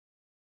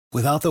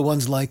Without the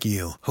ones like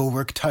you, who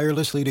work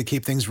tirelessly to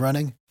keep things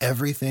running,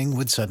 everything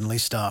would suddenly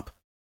stop.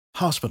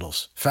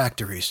 Hospitals,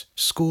 factories,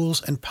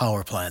 schools, and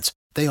power plants,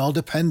 they all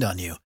depend on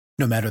you.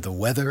 No matter the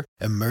weather,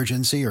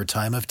 emergency, or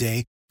time of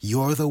day,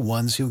 you're the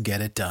ones who get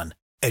it done.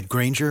 At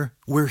Grainger,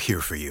 we're here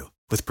for you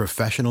with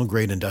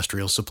professional-grade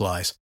industrial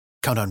supplies.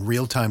 Count on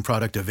real-time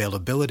product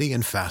availability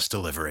and fast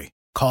delivery.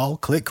 Call,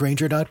 click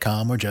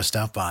Grainger.com, or just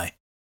stop by.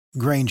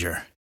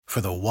 Grainger, for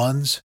the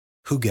ones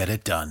who get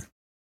it done.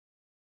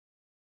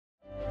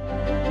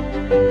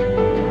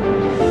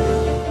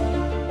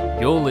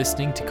 You're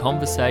listening to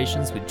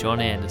Conversations with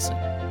John Anderson,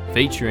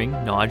 featuring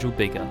Nigel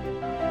Biggar.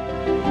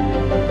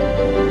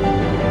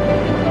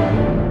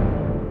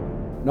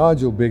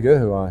 Nigel Biggar,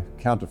 who I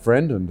count a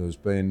friend and has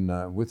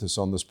been with us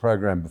on this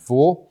program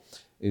before,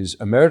 is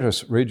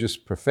Emeritus Regius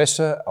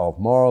Professor of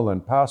Moral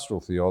and Pastoral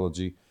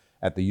Theology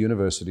at the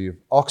University of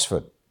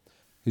Oxford.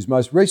 His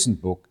most recent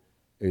book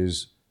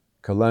is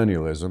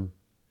Colonialism,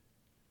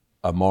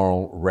 A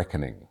Moral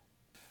Reckoning.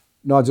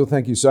 Nigel,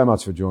 thank you so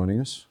much for joining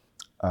us.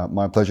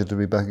 My pleasure to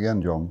be back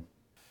again, John.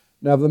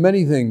 Now, of the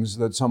many things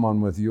that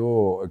someone with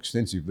your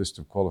extensive list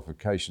of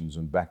qualifications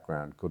and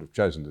background could have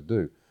chosen to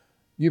do,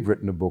 you've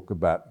written a book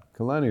about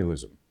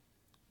colonialism.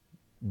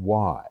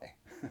 Why?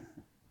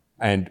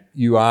 And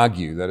you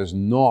argue that is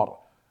not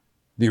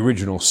the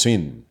original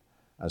sin,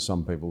 as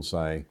some people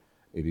say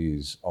it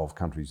is, of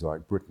countries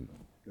like Britain.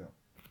 Yeah.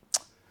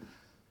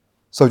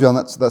 So, John,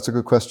 that's a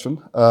good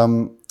question.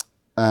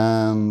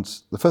 And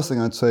the first thing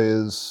I'd say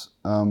is,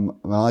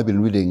 I've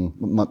been reading,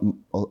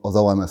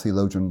 although I'm a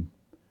theologian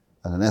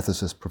and an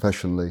ethicist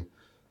professionally,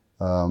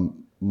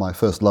 my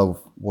first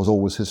love was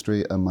always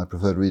history, and my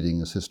preferred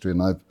reading is history.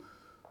 And I've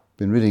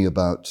been reading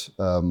about,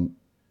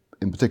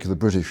 in particular,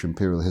 British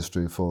imperial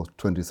history for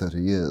 20, 30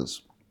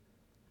 years.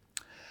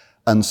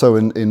 And so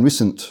in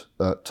recent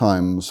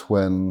times,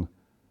 when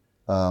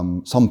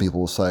some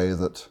people say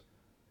that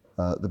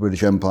the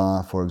British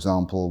Empire, for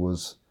example,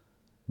 was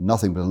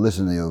nothing but a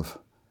litany of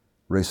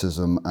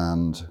racism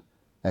and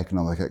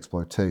economic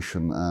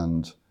exploitation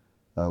and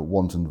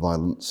wanton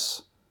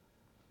violence,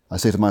 I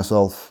say to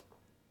myself,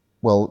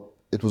 well,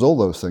 it was all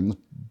those things,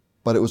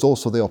 but it was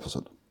also the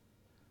opposite.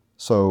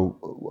 So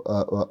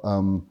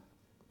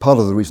part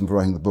of the reason for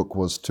writing the book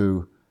was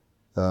to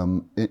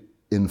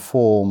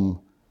inform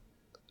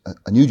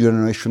a new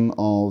generation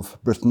of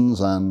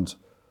Britons and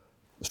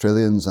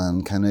Australians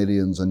and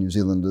Canadians and New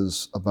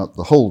Zealanders about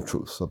the whole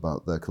truth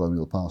about their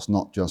colonial past,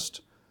 not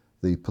just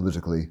the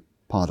politically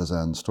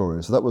partisan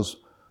story. So that was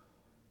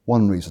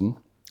one reason.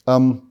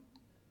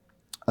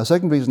 A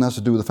second reason has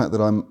to do with the fact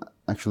that I'm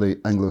actually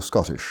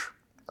Anglo-Scottish.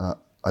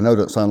 I know I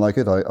don't sound like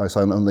it. I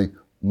sound only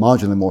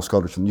marginally more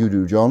Scottish than you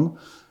do, John.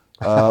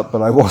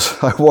 But I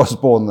was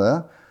born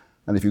there.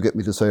 And if you get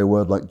me to say a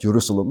word like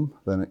Jerusalem,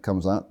 then it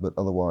comes out. But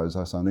otherwise,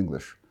 I sound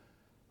English.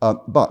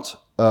 But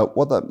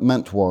what that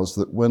meant was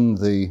that when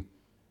the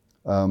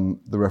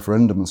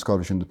referendum on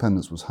Scottish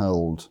independence was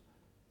held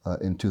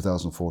in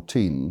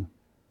 2014,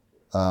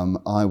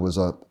 I was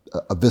a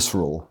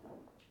visceral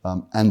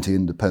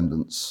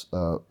anti-independence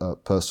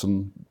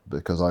person,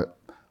 because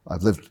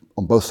I've lived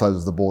on both sides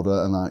of the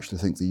border, and I actually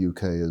think the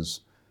UK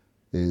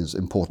is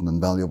important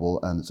and valuable,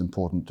 and it's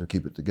important to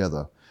keep it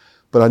together.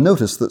 But I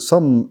noticed that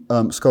some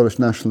Scottish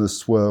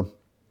nationalists were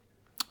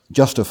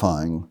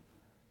justifying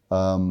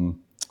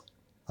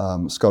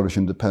Scottish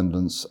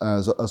independence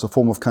as a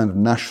form of kind of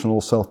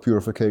national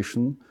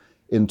self-purification,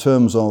 in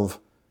terms of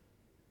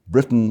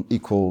Britain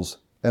equals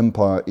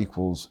empire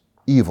equals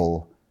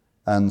evil,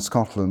 and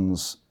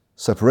Scotland's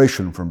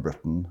separation from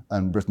Britain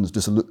and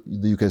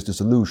the UK's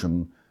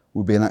dissolution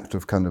would be an act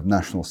of kind of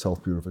national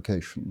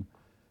self-purification.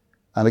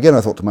 And again,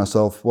 I thought to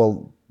myself,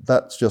 well,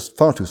 that's just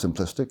far too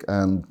simplistic,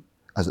 and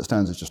as it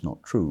stands, it's just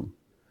not true.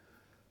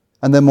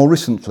 And then more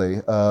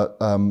recently,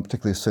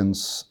 particularly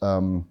since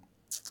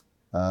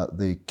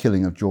the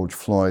killing of George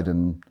Floyd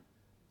in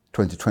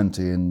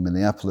 2020 in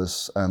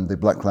Minneapolis and the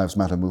Black Lives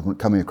Matter movement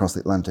coming across the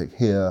Atlantic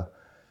here,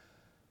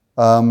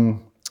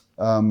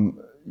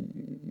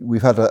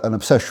 we've had an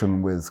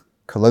obsession with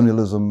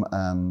colonialism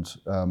and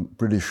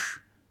British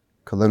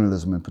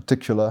colonialism in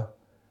particular.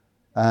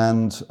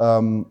 And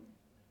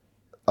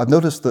I've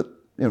noticed that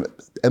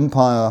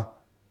empire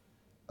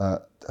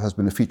has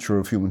been a feature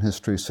of human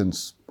history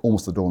since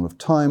almost the dawn of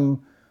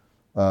time.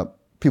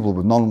 People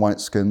with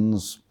non-white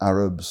skins,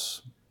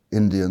 Arabs,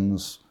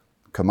 Indians,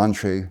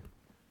 Comanche,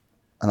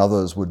 and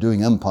others were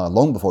doing empire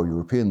long before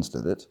Europeans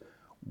did it.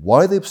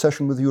 Why the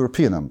obsession with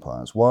European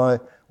empires? Why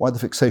the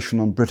fixation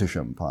on British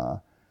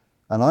empire?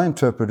 And I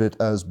interpret it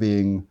as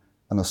being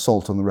an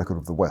assault on the record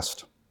of the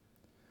West.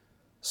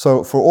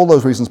 So for all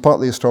those reasons,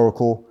 partly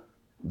historical,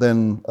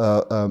 then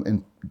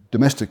in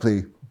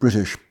domestically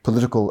British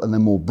political, and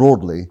then more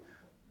broadly,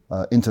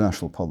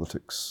 international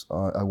politics,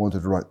 I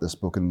wanted to write this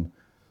book and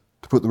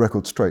to put the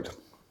record straight.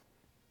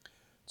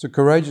 It's a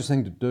courageous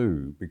thing to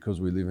do,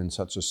 because we live in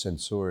such a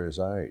censorious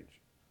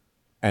age.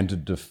 And to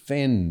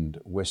defend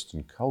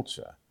Western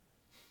culture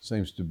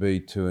seems to be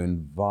to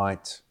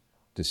invite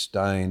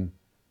disdain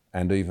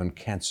and even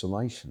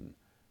cancellation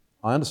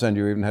I understand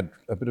you even had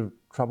a bit of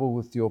trouble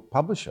with your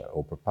publisher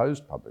or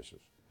proposed publishers.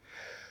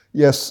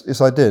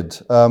 Yes, I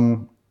did.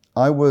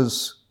 I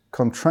was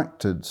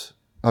contracted,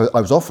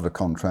 I was offered a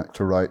contract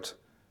to write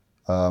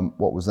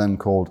what was then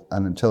called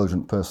An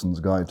Intelligent Person's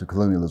Guide to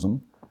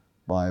Colonialism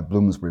by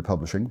Bloomsbury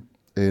Publishing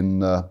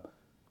in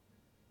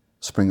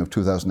spring of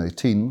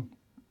 2018.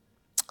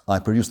 I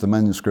produced the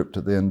manuscript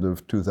at the end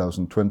of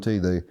 2020.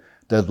 The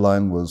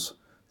deadline was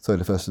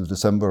 31st of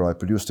December. I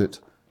produced it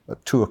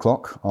at 2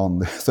 o'clock on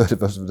the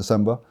 31st of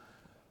December.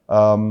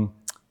 And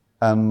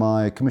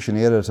my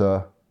commissioning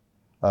editor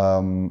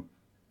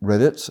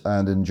read it,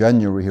 and in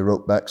January he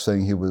wrote back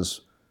saying he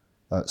was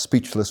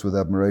speechless with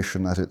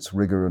admiration at its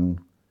rigor and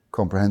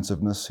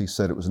comprehensiveness. He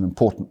said it was an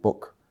important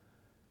book,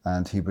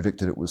 and he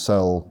predicted it would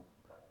sell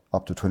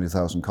up to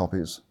 20,000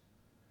 copies.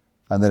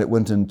 And then it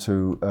went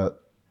into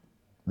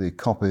the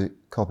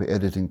copy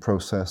editing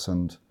process,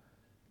 and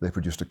they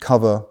produced a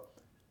cover.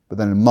 But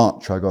then in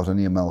March I got an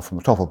email from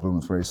the top of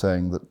Bloomsbury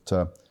saying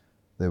that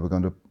they were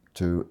going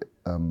to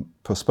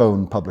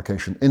postpone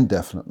publication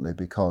indefinitely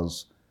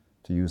because,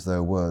 to use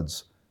their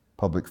words,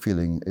 public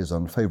feeling is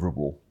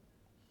unfavourable.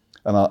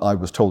 And I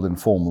was told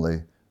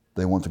informally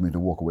they wanted me to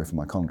walk away from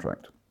my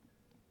contract.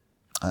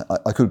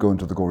 I could go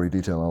into the gory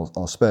detail,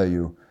 I'll spare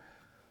you.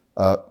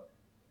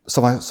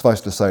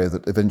 Suffice to say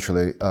that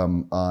eventually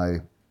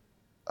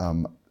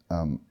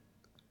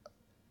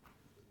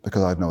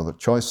because I had no other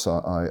choice,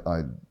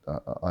 I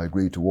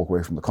agreed to walk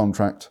away from the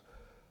contract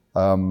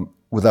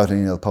without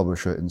any other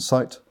publisher in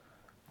sight.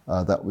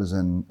 That was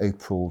in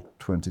April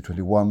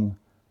 2021.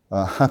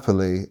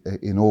 Happily,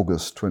 in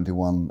August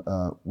 21,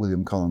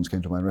 William Collins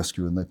came to my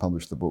rescue and they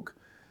published the book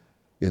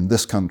in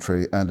this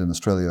country and in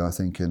Australia, I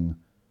think in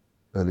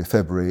early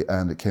February,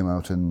 and it came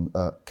out in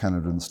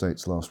Canada and the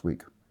States last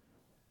week.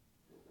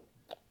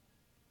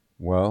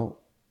 Well,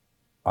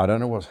 I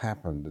don't know what's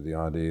happened to the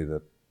idea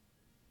that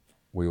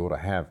we ought to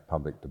have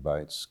public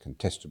debates,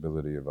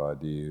 contestability of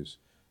ideas,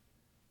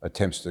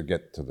 attempts to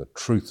get to the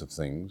truth of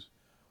things,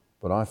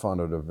 but I find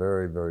it a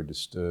very, very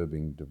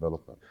disturbing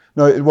development.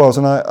 No, it was,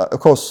 and of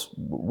course,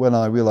 when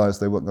I realised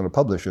they weren't going to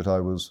publish it,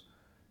 I was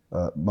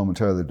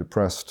momentarily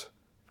depressed,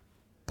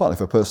 partly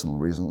for personal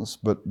reasons,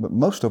 but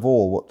most of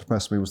all, what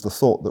depressed me was the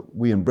thought that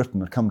we in Britain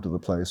had come to the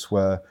place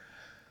where,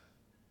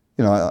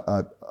 you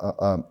know,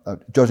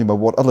 judging by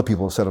what other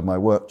people have said of my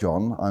work,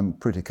 John, I'm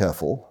pretty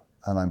careful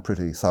and I'm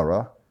pretty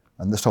thorough,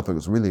 and this topic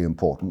was really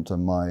important,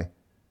 and my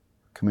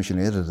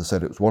commissioning editor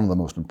said it was one of the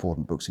most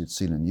important books he'd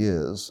seen in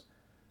years.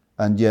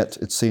 And yet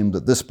it seemed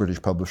that this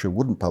British publisher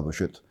wouldn't publish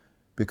it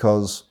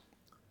because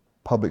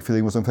public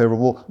feeling was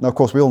unfavourable. Now, of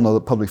course, we all know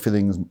that public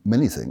feeling is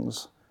many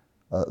things.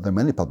 There are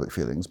many public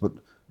feelings, but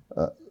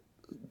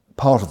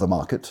part of the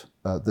market,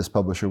 this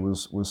publisher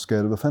was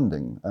scared of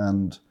offending.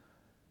 And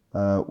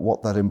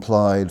what that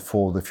implied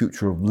for the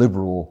future of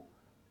liberal,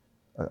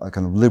 a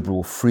kind of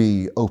liberal,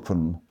 free,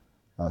 open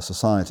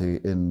society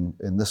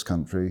in this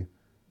country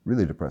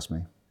really depressed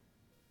me.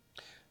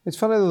 It's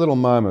funny the little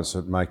moments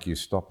that make you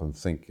stop and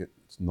think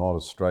it's not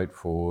as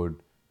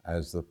straightforward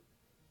as the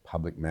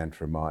public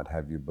mantra might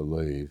have you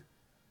believe.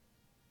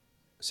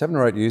 7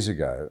 or 8 years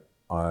ago,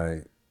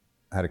 I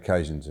had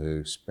occasion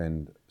to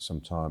spend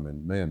some time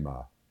in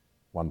Myanmar,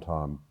 one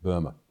time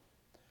Burma.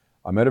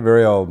 I met a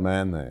very old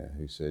man there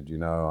who said, you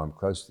know, I'm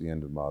close to the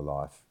end of my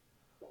life.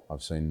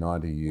 I've seen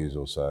 90 years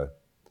or so,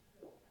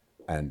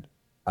 and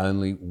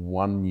only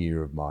 1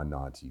 year of my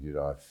 90 did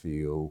I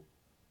feel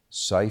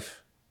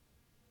safe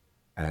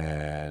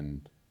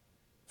and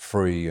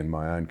free in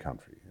my own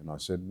country. And I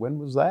said, when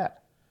was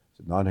that? He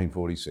said,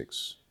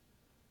 1946.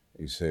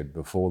 He said,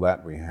 before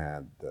that we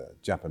had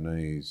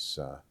Japanese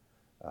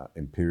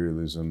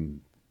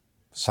imperialism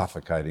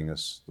suffocating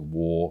us, the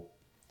war.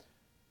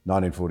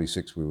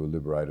 1946 we were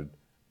liberated,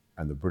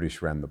 and the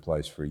British ran the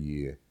place for a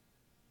year,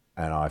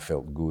 and I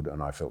felt good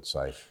and I felt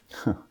safe.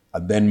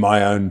 And then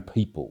my own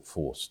people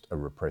forced a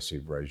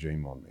repressive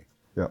regime on me.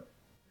 Yeah.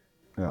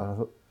 And I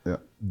thought, Yeah.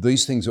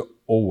 these things are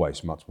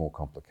always much more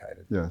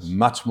complicated, Yes.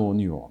 much more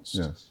nuanced.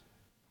 Yes.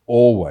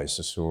 Always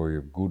a story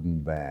of good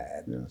and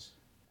bad, Yes.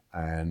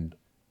 and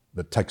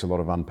that takes a lot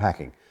of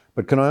unpacking.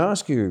 But can I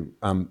ask you,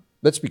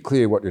 let's be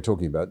clear what you're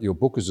talking about. Your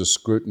book is a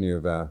scrutiny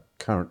of our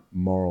current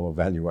moral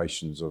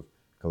evaluations of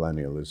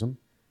colonialism.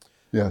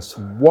 Yes.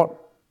 What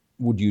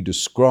would you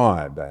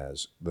describe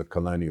as the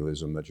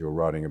colonialism that you're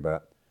writing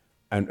about,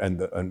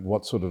 and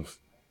what sort of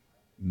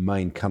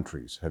main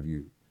countries have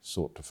you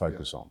sought to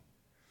focus on?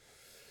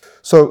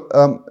 So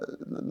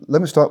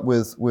let me start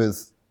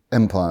with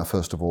empire,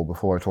 first of all,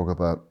 before I talk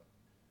about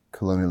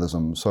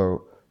colonialism.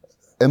 So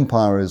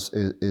empire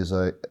is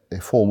a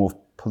form of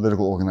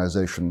political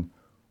organization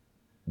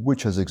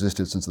which has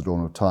existed since the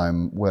dawn of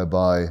time,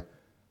 whereby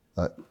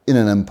in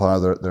an empire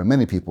there are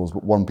many peoples,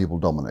 but one people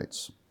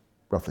dominates.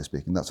 Roughly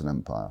speaking, that's an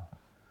empire.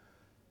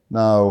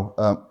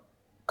 Now,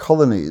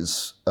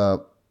 colonies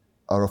are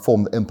a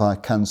form that empire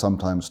can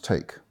sometimes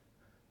take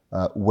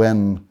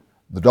when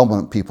the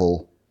dominant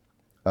people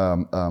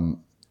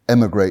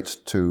emigrate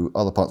to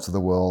other parts of the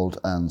world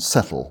and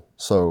settle.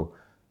 So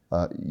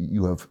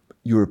you have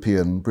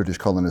European British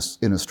colonists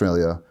in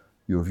Australia,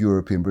 you have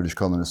European British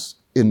colonists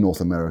in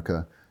North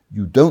America.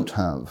 You don't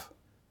have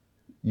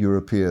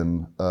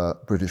European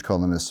British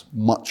colonists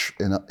much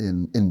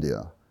in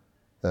India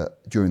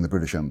during the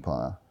British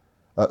Empire.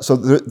 So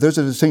there's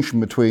a distinction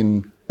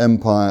between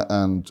empire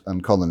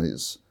and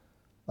colonies.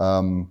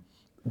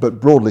 But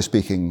broadly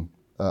speaking,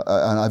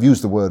 and I've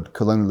used the word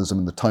colonialism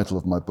in the title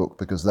of my book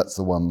because that's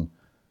the one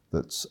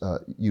that's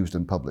used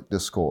in public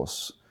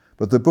discourse.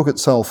 But the book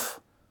itself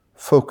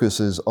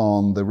focuses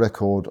on the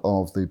record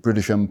of the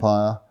British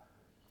Empire.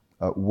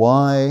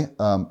 Why?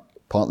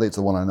 Partly it's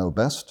the one I know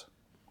best.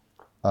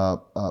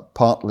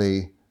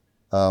 Partly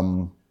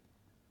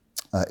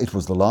it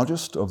was the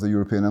largest of the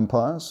European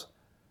empires.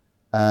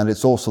 And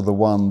it's also the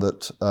one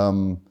that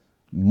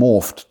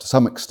morphed to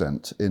some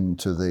extent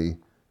into the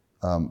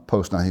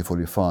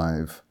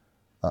post-1945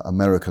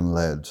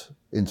 American-led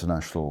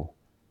international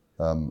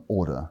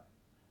order.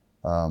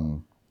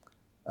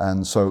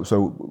 And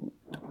so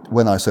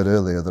when I said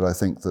earlier that I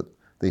think that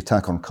the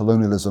attack on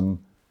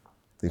colonialism,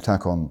 the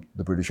attack on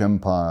the British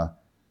Empire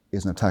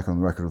is an attack on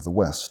the record of the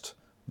West,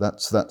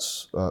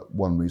 that's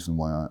one reason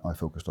why I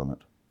focused on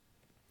it.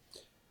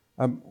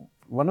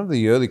 One of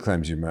the early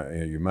claims you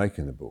make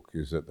in the book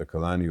is that the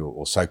colonial,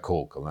 or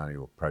so-called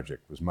colonial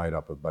project, was made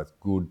up of both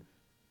good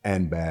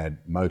and bad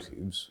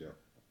motives. Yeah.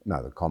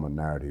 No, the common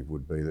narrative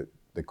would be that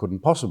there couldn't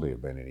possibly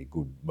have been any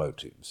good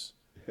motives.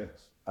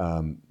 Yes.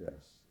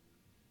 Yes.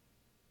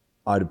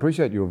 I'd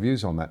appreciate your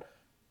views on that.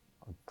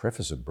 I'll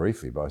preface it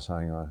briefly by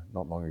saying I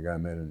not long ago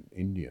met an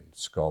Indian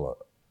scholar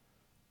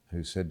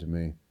who said to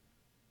me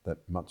that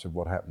much of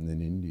what happened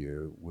in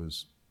India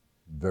was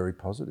very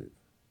positive,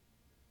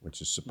 which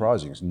is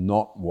surprising. It's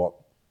not what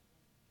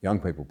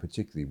young people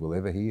particularly will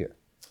ever hear.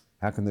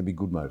 How can there be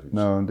good motives?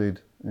 No,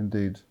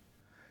 indeed.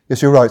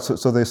 Yes, you're right.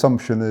 So the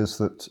assumption is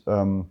that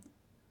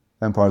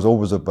empire is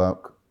always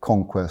about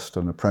conquest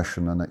and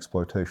oppression and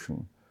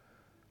exploitation.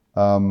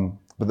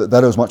 But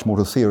that owes much more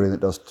to theory than it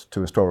does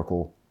to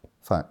historical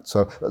fact.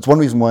 So that's one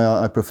reason why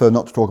I prefer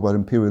not to talk about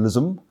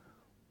imperialism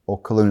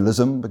or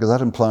colonialism, because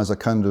that implies a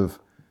kind of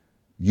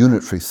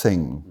unitary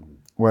thing.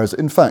 Whereas,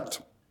 in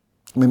fact,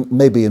 I mean,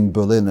 maybe in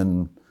Berlin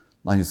in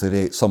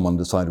 1938, someone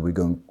decided we're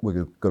going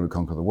to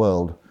conquer the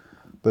world.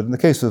 But in the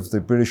case of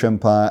the British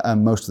Empire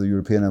and most of the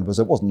European empires,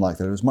 it wasn't like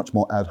that. It was much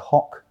more ad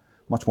hoc,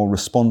 much more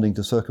responding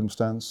to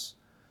circumstance.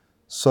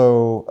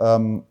 So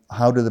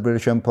how did the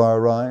British Empire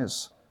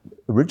rise?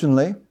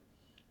 Originally,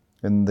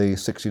 in the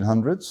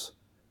 1600s,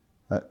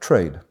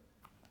 trade.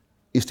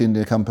 East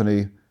India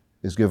Company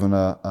is given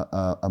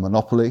a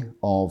monopoly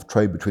of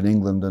trade between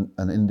England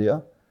and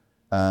India,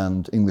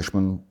 and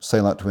Englishmen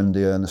sail out to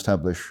India and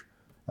establish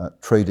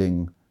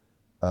trading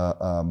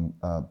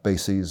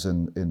bases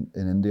in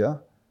India.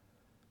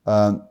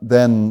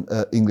 Then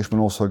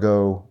Englishmen also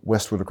go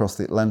westward across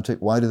the Atlantic.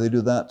 Why do they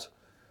do that?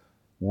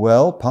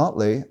 Well,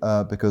 partly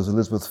because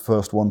Elizabeth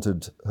I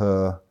wanted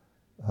her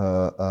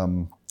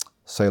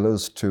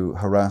sailors to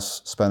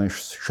harass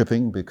Spanish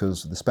shipping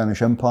because the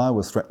Spanish Empire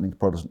was threatening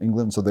Protestant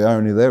England. So the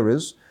irony there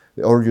is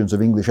the origins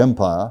of English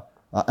empire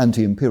are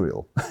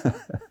anti-imperial.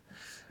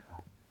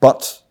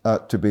 But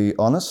to be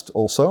honest,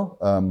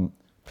 also,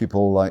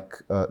 people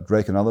like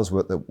Drake and others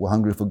were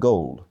hungry for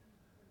gold.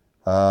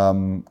 At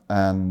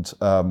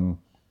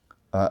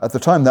the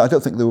time, I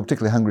don't think they were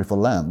particularly hungry for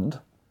land,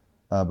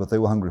 but they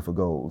were hungry for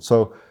gold.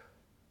 So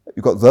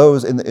you've got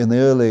those in the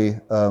early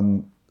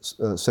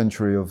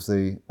century of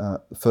the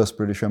First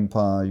British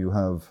Empire. You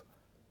have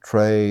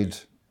trade,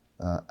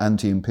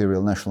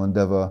 anti-imperial national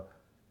endeavour,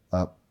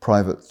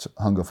 private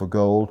hunger for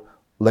gold.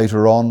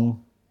 Later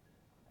on,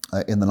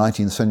 in the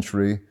 19th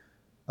century,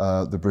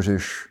 the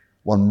British,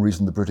 one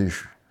reason the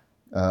British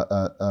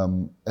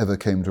ever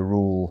came to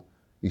rule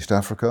East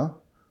Africa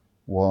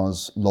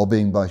was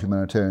lobbying by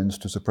humanitarians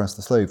to suppress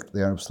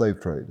the Arab slave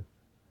trade.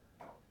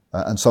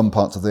 And some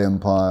parts of the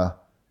empire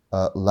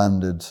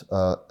landed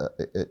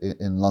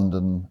in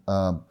London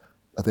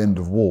at the end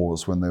of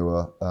wars when they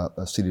were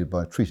ceded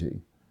by treaty.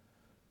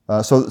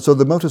 So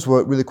the motives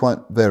were really quite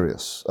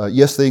various.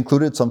 Yes, they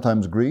included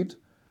sometimes greed.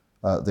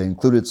 They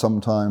included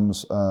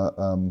sometimes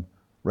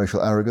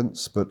racial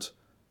arrogance, but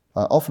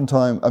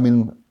oftentimes, I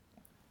mean,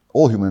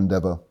 all human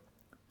endeavour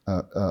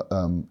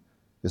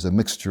is a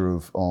mixture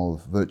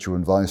of virtue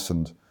and vice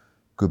and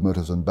good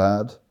motives and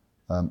bad.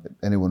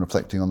 Anyone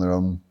reflecting on their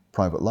own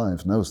private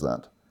lives knows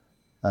that.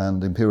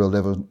 And imperial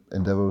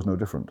endeavour was no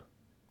different.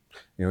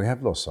 Yeah, we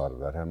have lost sight of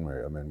that, haven't we?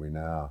 I mean, we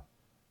now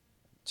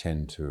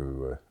tend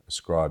to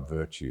ascribe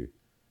virtue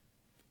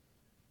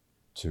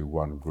to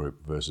one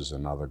group versus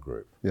another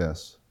group.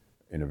 Yes.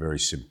 In a very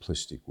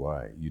simplistic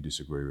way. You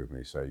disagree with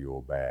me, say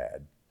you're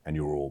bad, and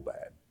you're all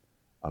bad,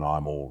 and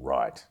I'm all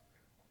right.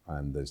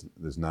 And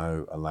there's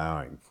no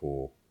allowing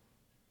for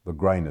the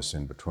greyness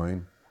in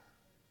between.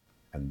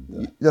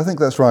 And I think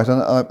that's right.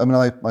 And I mean,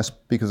 I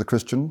speak as a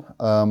Christian.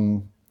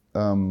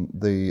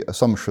 The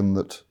assumption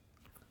that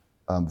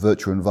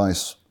virtue and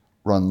vice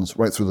runs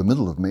right through the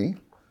middle of me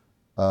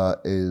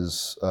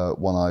is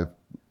one I've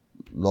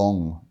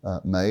long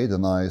made,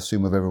 and I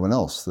assume of everyone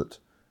else, that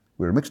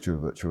we're a mixture of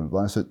virtue and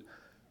vice.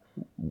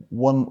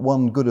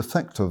 One good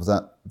effect of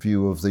that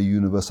view of the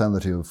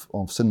universality of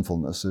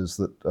sinfulness is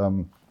that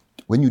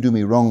when you do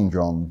me wrong,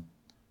 John,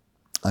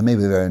 I may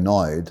be very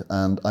annoyed,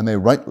 and I may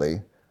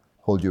rightly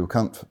hold you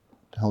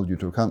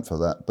to account for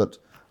that. But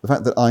the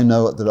fact that I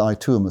know that I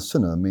too am a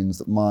sinner means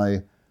that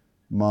my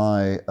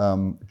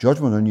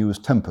judgment on you is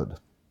tempered,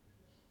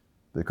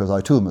 because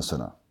I too am a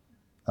sinner.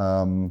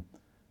 And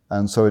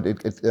so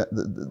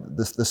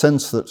the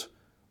sense that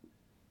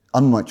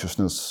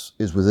unrighteousness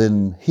is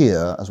within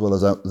here as well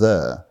as out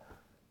there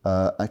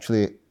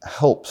actually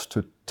helps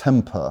to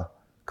temper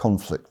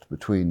conflict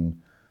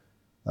between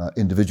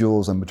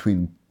individuals and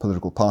between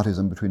political parties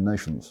and between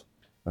nations.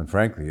 And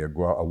frankly, a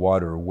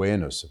wider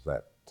awareness of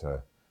that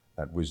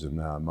wisdom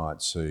now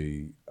might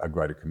see a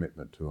greater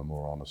commitment to a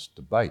more honest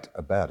debate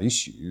about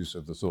issues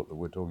of the sort that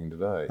we're talking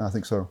today. I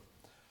think so.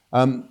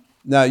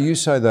 Now, you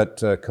say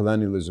that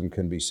colonialism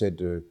can be said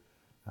to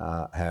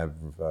have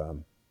a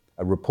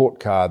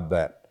report card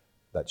that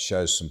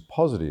shows some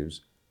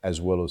positives as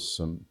well as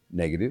some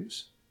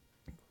negatives.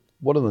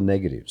 What are the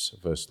negatives,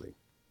 firstly,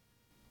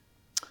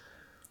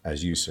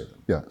 as you see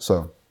them? Yeah,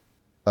 so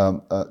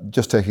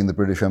just taking the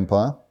British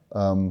Empire,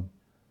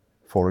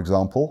 for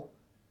example,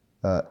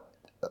 in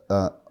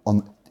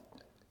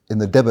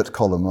the debit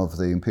column of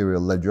the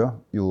imperial ledger,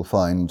 you will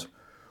find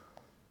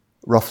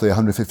roughly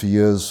 150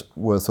 years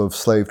worth of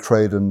slave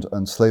trade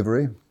and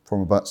slavery from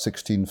about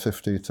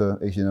 1650 to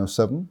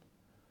 1807.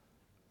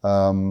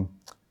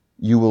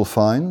 You will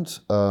find,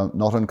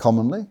 not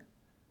uncommonly,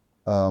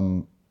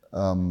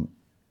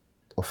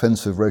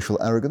 offensive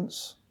racial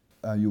arrogance.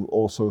 You will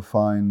also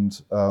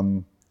find,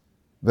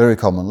 very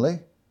commonly,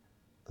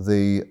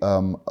 the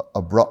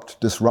abrupt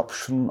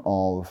disruption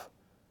of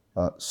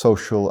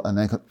social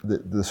and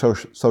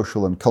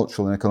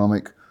cultural and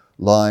economic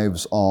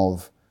lives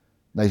of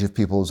native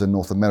peoples in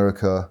North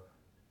America,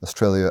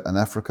 Australia, and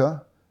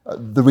Africa.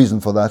 The reason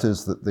for that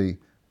is that the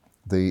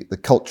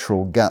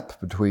cultural gap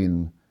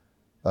between,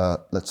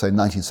 let's say,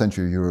 19th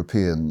century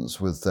Europeans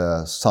with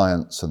their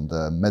science and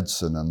their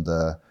medicine and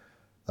their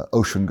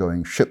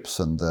ocean-going ships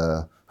and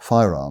their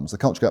firearms, the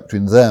culture gap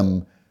between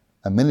them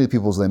and many of the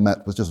peoples they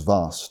met was just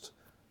vast.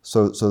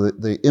 So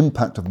the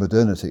impact of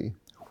modernity,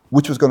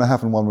 which was going to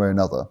happen one way or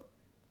another,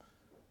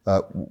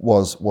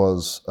 was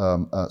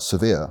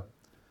severe.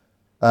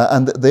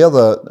 And the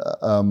other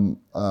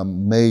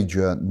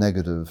major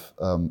negative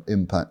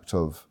impact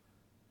of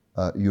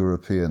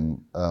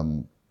European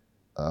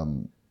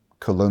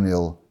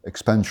colonial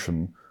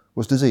expansion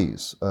was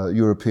disease.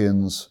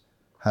 Europeans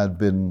had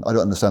been, I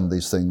don't understand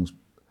these things,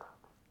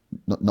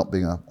 not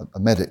being a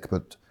medic,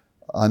 but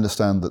I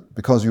understand that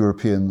because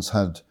Europeans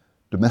had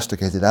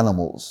domesticated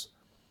animals,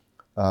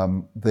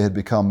 they had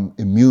become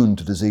immune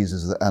to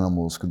diseases that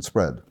animals can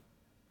spread.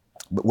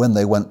 But when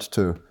they went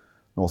to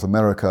North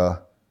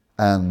America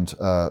and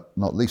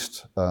not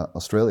least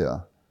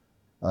Australia,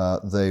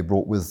 they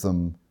brought with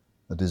them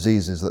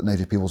diseases that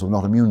native peoples were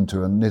not immune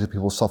to, and native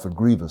peoples suffered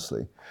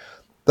grievously.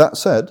 That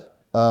said,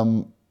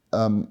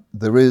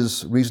 there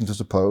is reason to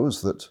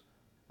suppose that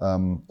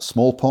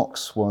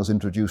smallpox was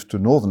introduced to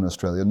northern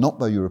Australia, not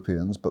by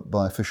Europeans, but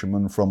by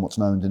fishermen from what's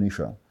now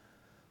Indonesia.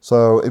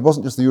 So it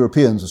wasn't just the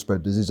Europeans who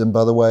spread disease, and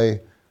by the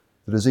way,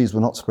 the disease was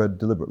not spread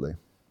deliberately,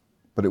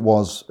 but it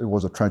was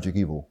a tragic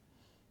evil.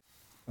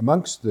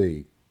 Amongst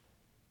the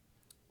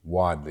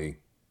widely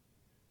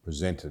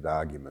presented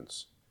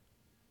arguments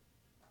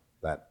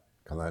that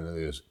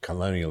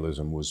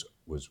colonialism was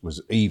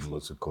evil,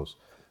 is of course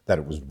that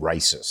it was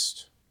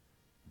racist.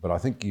 But I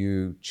think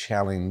you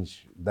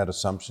challenge that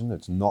assumption.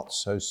 It's not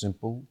so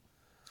simple.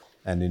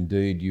 And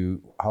indeed,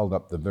 you hold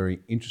up the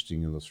very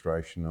interesting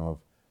illustration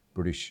of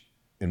British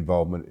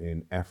involvement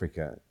in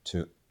Africa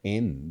to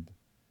end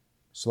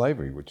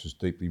slavery, which is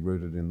deeply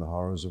rooted in the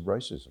horrors of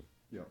racism.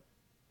 Yeah.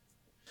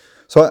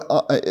 So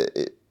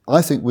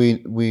I think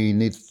we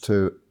need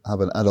to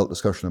have an adult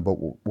discussion about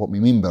what we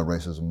mean by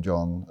racism,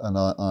 John. And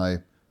there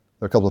are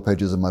a couple of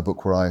pages in my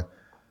book where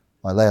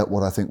I lay out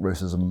what I think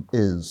racism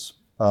is.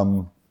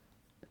 And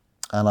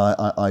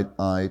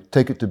I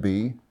take it to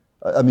be,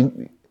 I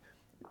mean,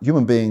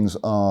 human beings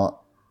are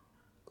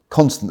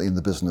constantly in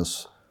the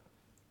business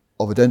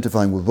of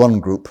identifying with one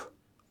group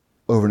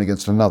over and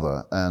against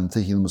another and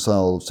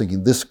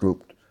thinking this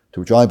group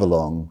to which I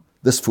belong,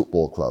 this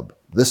football club,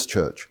 this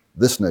church,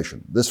 this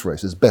nation, this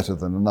race is better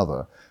than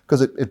another,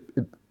 because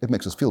it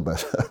makes us feel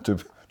better to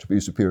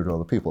be superior to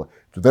other people.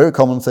 It's a very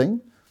common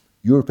thing.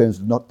 Europeans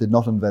did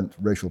not invent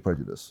racial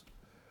prejudice.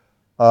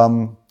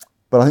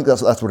 But I think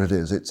that's what it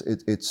is.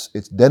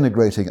 It's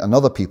denigrating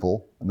another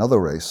people, another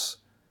race,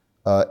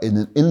 in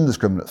an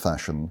indiscriminate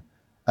fashion,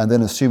 and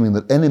then assuming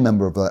that any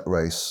member of that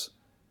race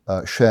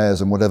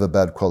shares in whatever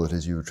bad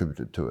qualities you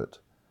attributed to it.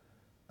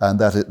 And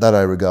that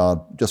I regard,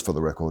 just for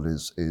the record,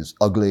 is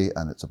ugly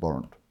and it's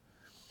abhorrent.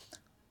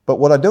 But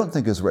what I don't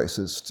think is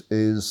racist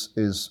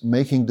is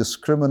making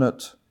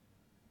discriminate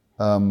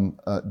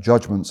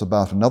judgments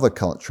about another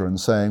culture and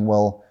saying,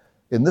 well,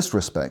 in this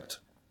respect,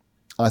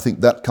 I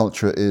think that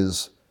culture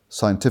is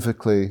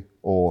scientifically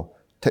or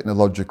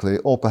technologically,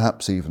 or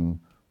perhaps even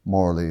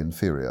morally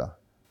inferior.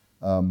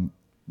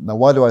 Now,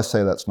 why do I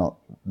say that's not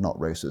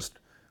racist?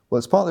 Well,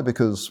 it's partly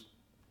because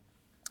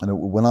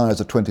when I, as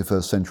a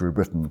 21st century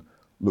Briton,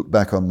 look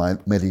back on my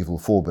medieval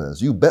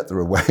forebears, you bet there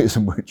are ways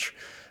in which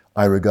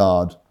I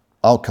regard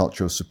our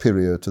culture as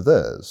superior to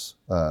theirs.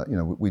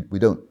 We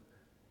don't,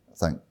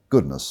 thank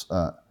goodness,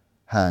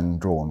 hang,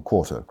 draw and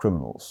quarter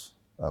criminals.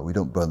 We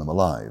don't burn them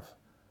alive.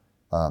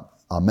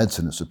 Our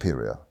medicine is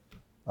superior.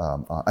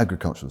 Our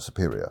agriculture is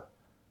superior.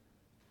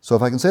 So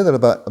if I can say that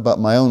about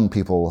my own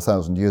people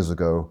 1,000 years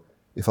ago,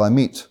 if I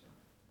meet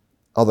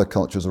other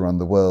cultures around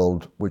the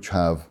world which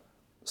have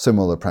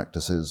similar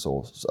practices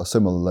or a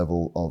similar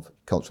level of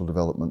cultural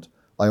development,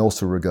 I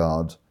also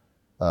regard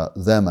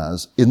them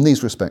as, in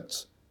these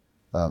respects,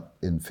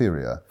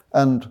 inferior.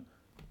 And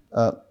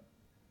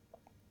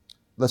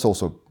let's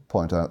also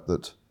point out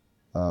that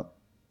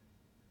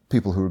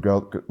people who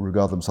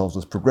regard themselves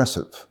as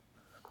progressive,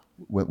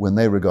 when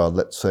they regard,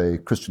 let's say,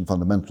 Christian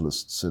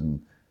fundamentalists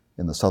in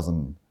the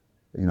southern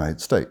United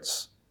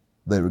States,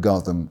 they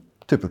regard them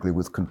typically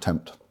with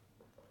contempt.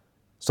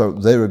 So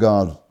they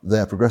regard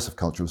their progressive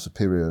culture as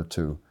superior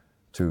to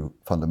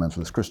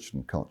fundamentalist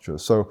Christian culture.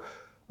 So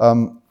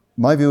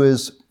my view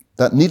is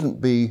that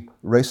needn't be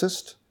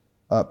racist,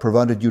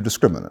 provided you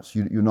discriminate.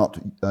 You're not,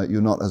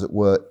 as it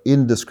were,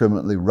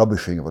 indiscriminately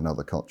rubbishing of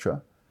another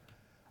culture.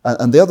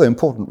 And the other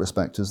important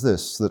respect is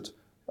this, that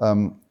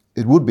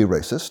it would be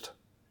racist,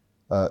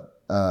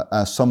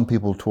 as some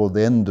people toward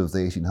the end of the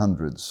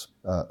 1800s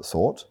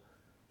thought,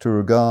 to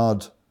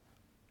regard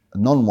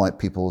non-white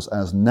peoples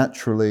as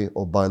naturally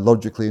or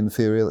biologically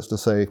inferior. That's to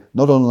say,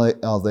 not only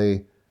are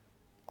they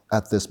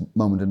at this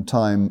moment in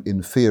time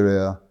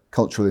inferior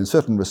culturally in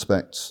certain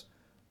respects,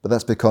 but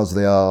that's because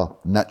they are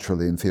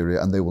naturally inferior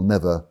and they will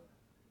never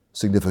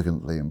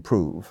significantly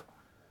improve.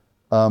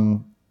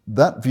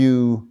 That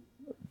view,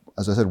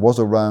 as I said, was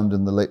around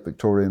in the late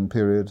Victorian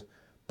period,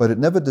 but it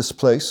never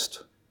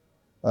displaced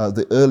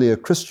the earlier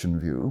Christian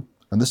view,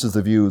 and this is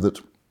the view that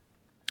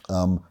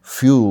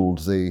fueled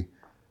the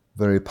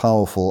very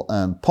powerful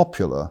and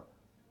popular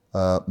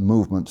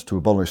movement to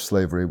abolish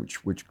slavery,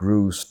 which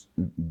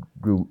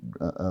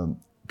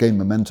gained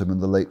momentum in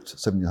the late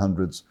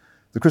 1700s,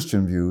 the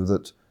Christian view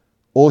that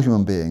all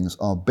human beings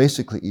are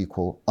basically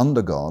equal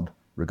under God,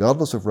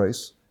 regardless of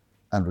race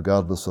and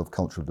regardless of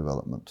cultural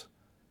development.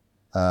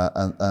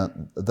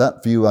 And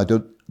that view,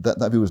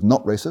 that view is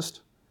not racist.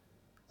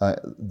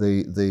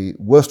 The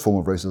worst form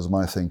of racism,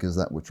 I think, is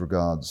that which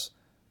regards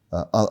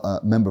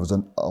members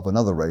of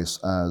another race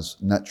as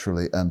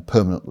naturally and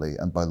permanently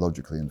and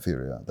biologically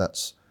inferior.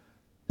 That's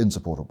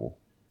insupportable.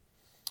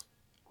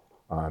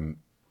 I'm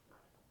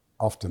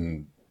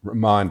often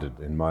reminded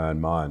in my own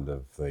mind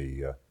of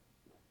the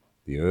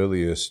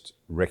earliest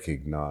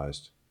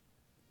recognised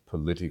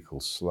political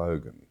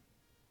slogan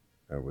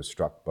that was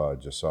struck by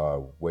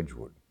Josiah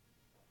Wedgwood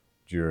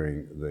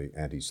during the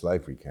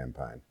anti-slavery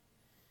campaign.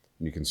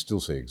 And you can still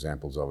see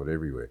examples of it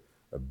everywhere.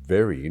 A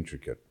very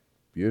intricate,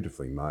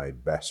 beautifully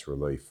made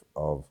bas-relief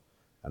of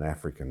an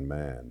African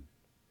man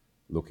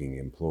looking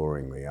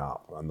imploringly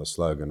up, and the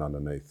slogan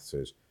underneath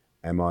says,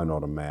 "Am I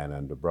not a man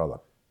and a brother?"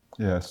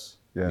 Yes,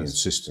 yes. The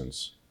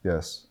insistence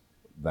yes.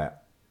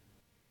 that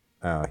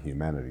our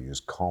humanity is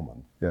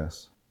common,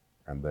 yes,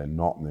 and they're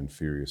not an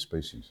inferior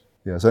species.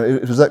 Yeah, so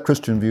it was that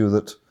Christian view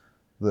that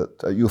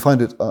you'll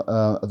find it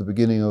at the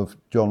beginning of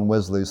John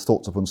Wesley's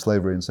Thoughts Upon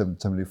Slavery in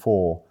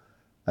 1774,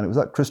 and it was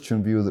that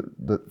Christian view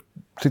that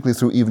particularly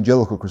through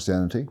evangelical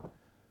Christianity,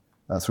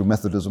 through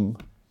Methodism,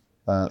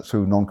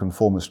 through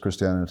nonconformist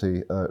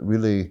Christianity,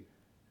 really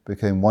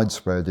became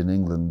widespread in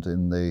England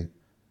in the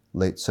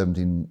late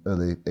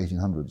early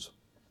 1800s.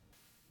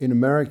 In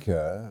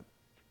America,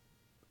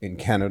 in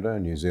Canada,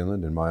 New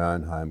Zealand, in my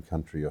own home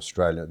country,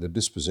 Australia, the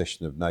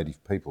dispossession of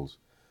native peoples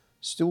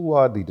still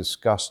widely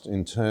discussed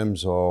in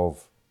terms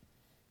of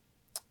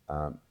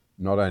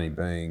not only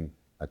being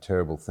a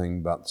terrible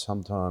thing, but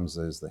sometimes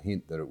there's the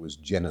hint that it was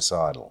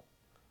genocidal,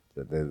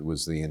 that there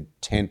was the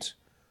intent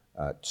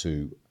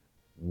to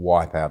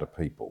wipe out a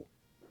people.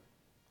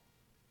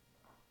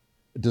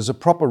 Does a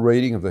proper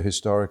reading of the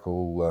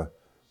historical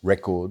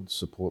record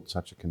support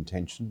such a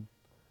contention,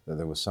 that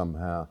there was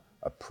somehow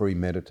a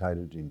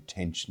premeditated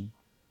intention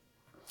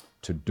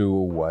to do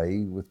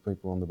away with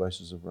people on the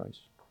basis of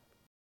race?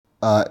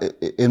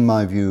 In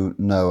my view,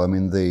 no. I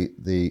mean,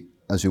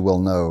 as you well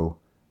know,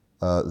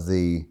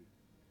 the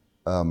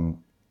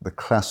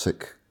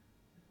classic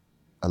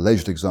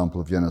alleged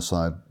example of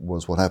genocide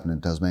was what happened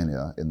in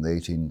Tasmania in the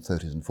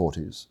 1830s and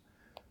 40s.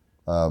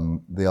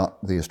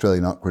 The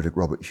Australian art critic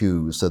Robert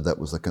Hughes said that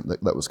was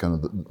kind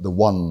of the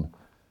one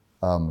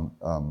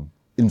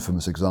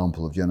infamous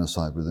example of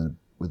genocide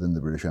within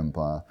the British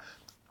Empire.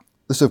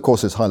 This, of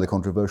course, is highly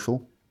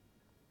controversial.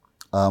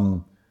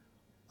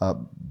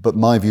 But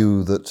my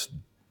view that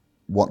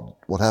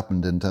what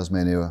happened in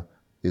Tasmania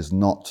is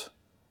not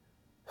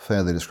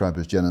fairly described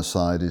as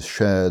genocide is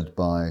shared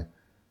by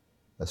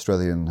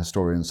Australian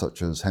historians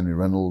such as Henry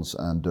Reynolds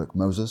and Dirk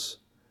Moses,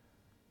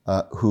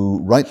 who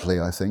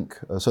rightly, I think,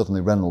 certainly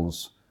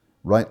Reynolds,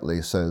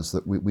 rightly says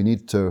that we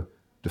need to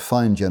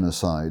define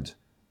genocide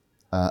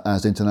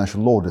as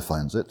international law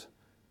defines it,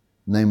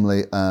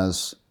 namely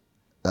as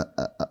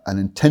an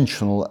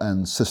intentional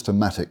and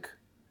systematic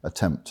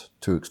attempt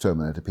to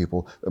exterminate a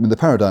people. I mean, the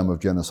paradigm of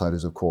genocide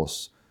is, of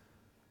course,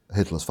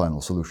 Hitler's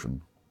final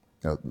solution.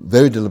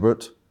 Very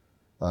deliberate,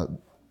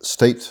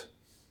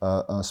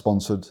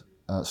 state-sponsored,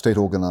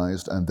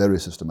 state-organized, and very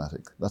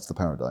systematic. That's the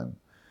paradigm.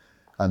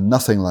 And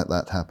nothing like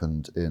that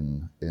happened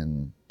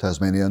in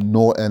Tasmania,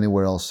 nor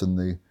anywhere else in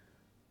the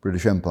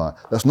British Empire.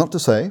 That's not to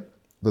say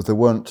that there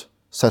weren't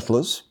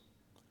settlers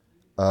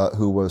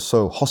who were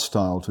so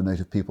hostile to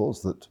native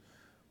peoples that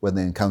when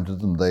they encountered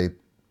them, they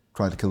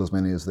tried to kill as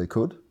many as they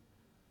could.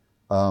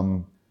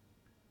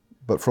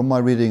 But from my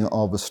reading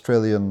of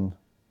Australian,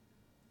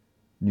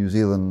 New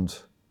Zealand,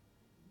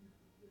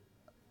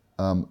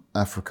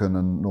 African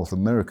and North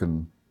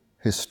American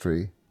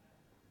history,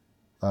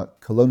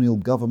 colonial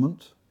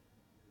government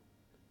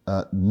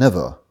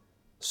never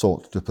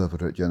sought to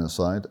perpetrate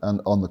genocide,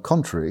 and on the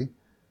contrary,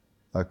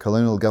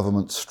 colonial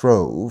government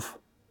strove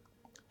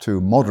to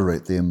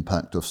moderate the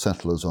impact of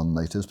settlers on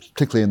natives,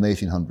 particularly in the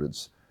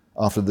 1800s,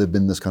 after there'd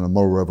been this kind of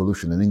moral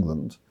revolution in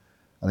England.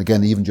 And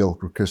again,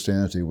 evangelical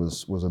Christianity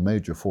was a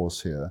major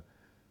force here.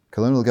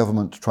 Colonial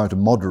government tried to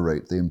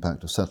moderate the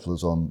impact of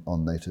settlers on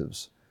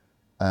natives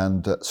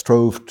and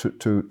strove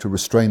to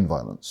restrain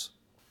violence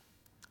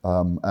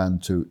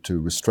and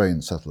to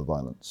restrain settler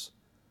violence.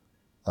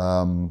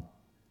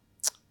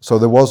 So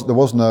there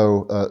was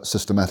no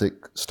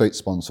systematic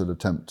state-sponsored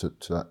attempt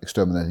at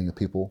exterminating a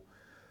people,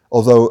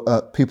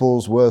 although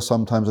peoples were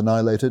sometimes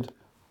annihilated,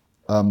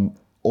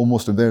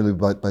 almost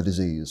invariably by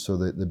disease. So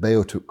the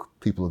Beothuk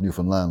people of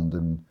Newfoundland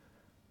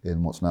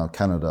in what's now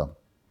Canada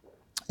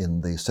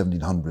in the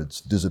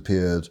 1700s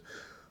disappeared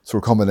through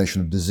a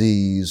combination of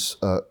disease,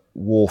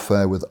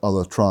 warfare with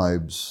other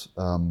tribes,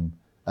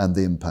 and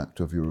the impact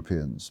of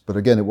Europeans. But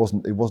again, it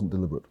wasn't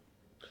deliberate.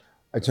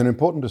 It's an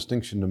important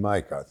distinction to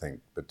make, I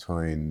think,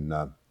 between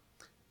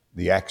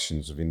the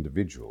actions of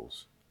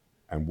individuals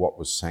and what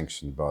was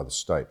sanctioned by the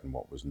state and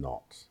what was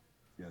not.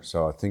 Yes.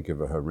 So I think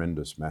of a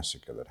horrendous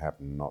massacre that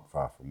happened not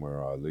far from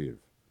where I live,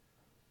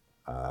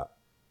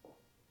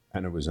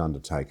 and it was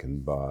undertaken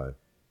by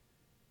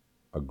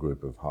a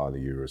group of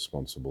highly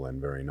irresponsible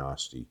and very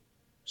nasty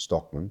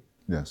stockmen.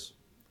 Yes.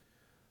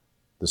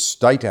 The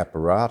state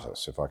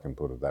apparatus, if I can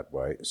put it that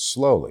way,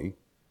 slowly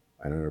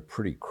and in a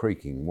pretty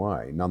creaking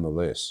way,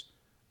 nonetheless,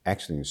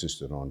 actually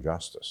insisted on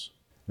justice.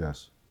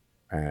 Yes.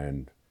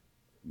 And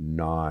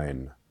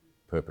 9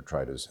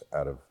 perpetrators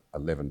out of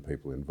 11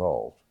 people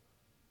involved,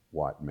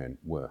 white men,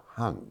 were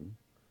hung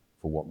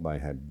for what they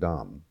had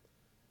done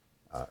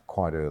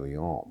quite early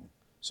on.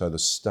 So the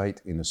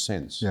state, in a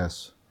sense,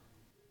 yes,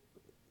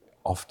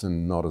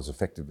 often not as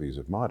effectively as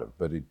it might have,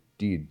 but it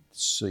did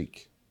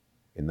seek,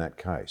 in that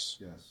case,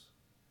 yes,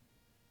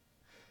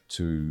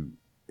 to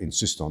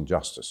insist on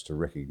justice, to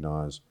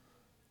recognise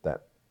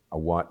that a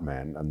white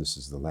man, and this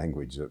is the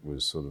language that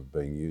was sort of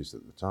being used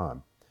at the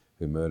time,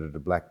 who murdered a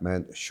black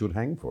man should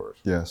hang for it.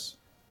 Yes.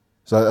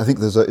 So I think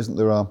isn't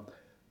there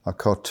a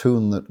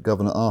cartoon that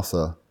Governor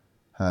Arthur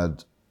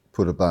had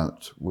put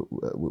about,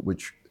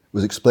 which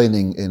was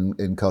explaining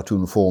in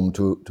cartoon form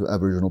to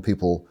Aboriginal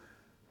people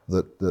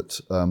that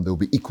there will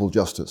be equal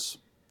justice.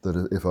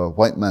 That if a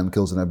white man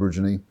kills an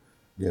Aborigine,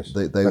 yes,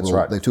 they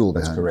right. They too will be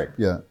That's hanged. correct.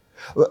 Yeah,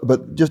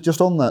 but just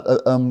on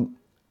that,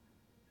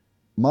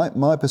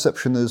 my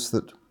perception is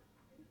that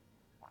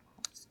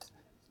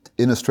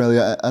in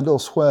Australia and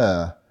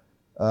elsewhere,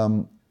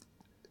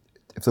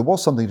 if there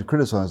was something to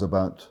criticise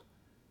about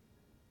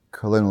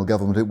colonial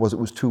government, it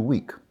was too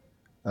weak.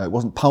 It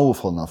wasn't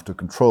powerful enough to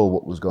control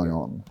what was going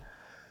on.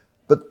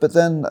 But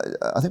then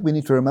I think we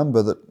need to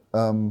remember that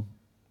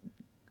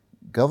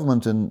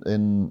government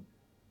in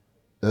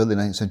early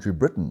 19th century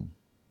Britain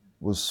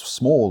was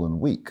small and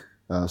weak.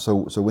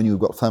 So when you've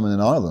got famine in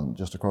Ireland,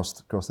 just across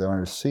the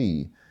Irish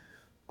Sea,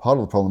 part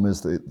of the problem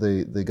is that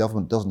the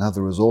government doesn't have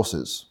the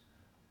resources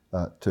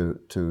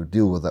to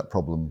deal with that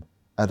problem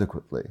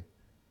adequately.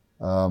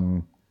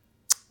 And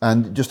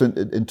just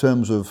in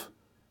terms of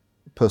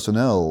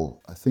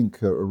personnel, I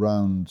think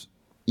around,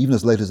 even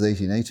as late as the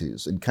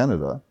 1880s, in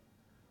Canada,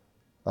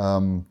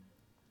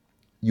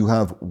 you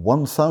have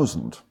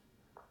 1,000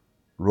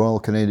 Royal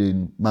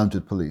Canadian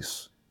Mounted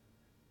Police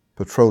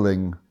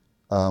patrolling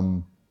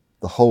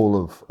the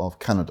whole of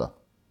Canada.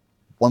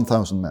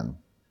 1,000 men.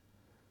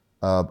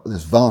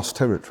 This vast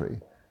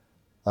territory.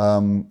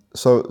 And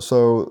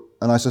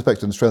I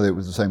suspect in Australia it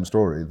was the same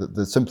story, that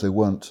there simply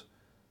weren't,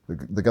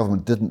 the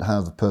government didn't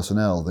have the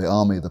personnel, the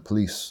army, the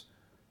police,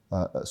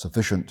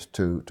 sufficient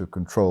to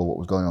control what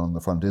was going on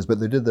the frontiers, but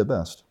they did their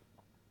best.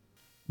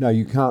 No,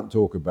 you can't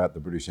talk about the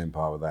British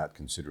Empire without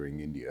considering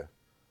India.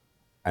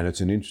 And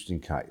it's an interesting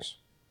case.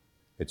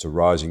 It's a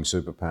rising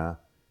superpower.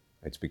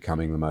 It's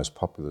becoming the most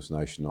populous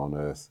nation on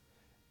earth.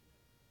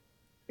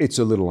 It's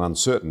a little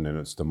uncertain in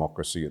its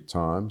democracy at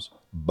times,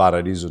 but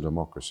it is a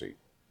democracy.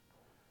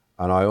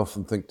 And I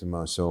often think to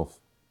myself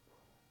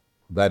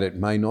that it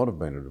may not have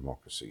been a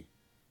democracy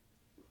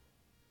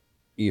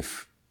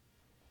if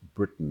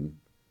Britain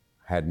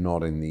had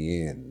not in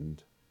the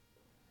end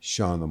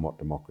shown them what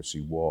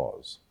democracy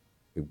was.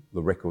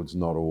 The record's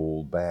not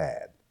all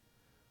bad.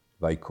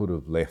 They could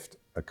have left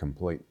a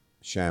complete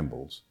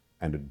shambles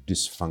and a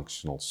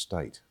dysfunctional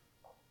state.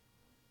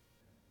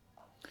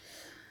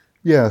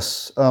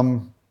 Yes.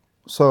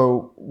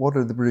 So what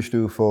did the British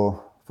do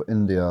for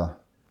India?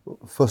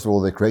 First of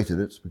all, they created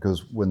it,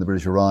 because when the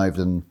British arrived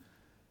in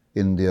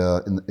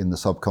India, in the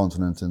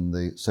subcontinent in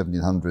the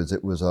 1700s,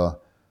 it was a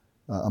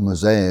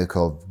mosaic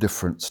of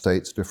different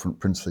states, different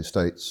princely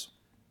states,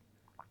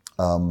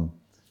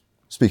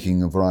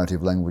 speaking a variety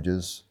of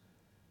languages.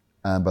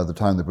 And by the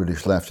time the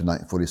British left in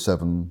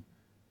 1947,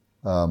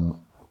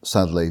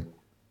 sadly,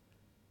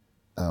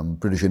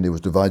 British India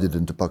was divided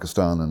into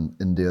Pakistan and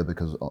India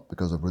because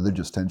of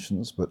religious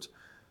tensions. But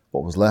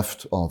what was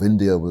left of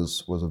India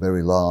was a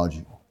very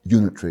large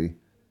unitary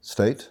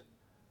state,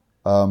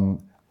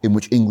 in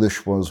which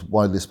English was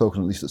widely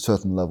spoken, at least at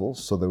certain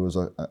levels. So there was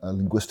a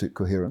linguistic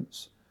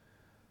coherence.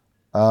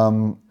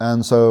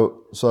 And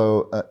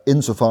so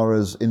insofar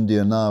as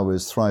India now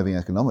is thriving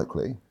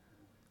economically,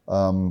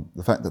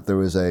 the fact that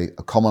there is a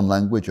common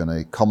language and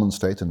a common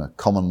state and a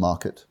common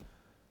market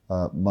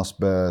must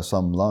bear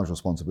some large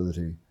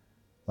responsibility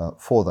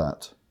for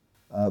that.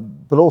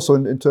 But also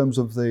in terms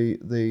of the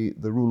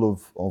rule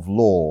of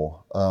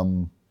law.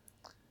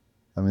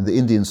 I mean, the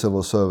Indian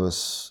civil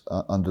service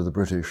under the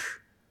British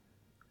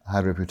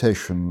had a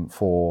reputation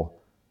for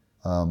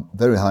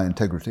very high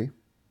integrity.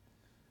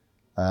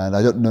 And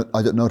I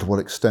don't know to what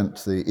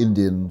extent the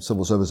Indian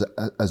civil service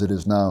as it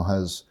is now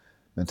has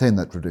maintained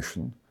that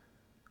tradition.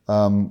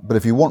 But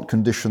if you want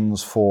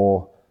conditions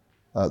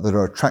that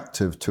are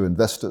attractive to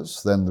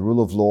investors, then the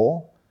rule of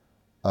law,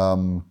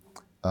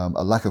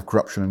 a lack of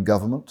corruption in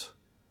government,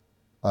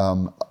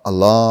 a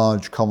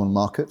large common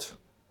market,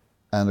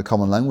 and a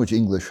common language,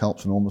 English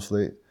helps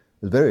enormously,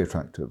 is very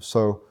attractive.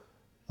 So,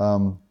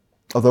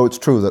 although it's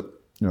true that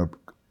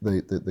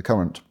the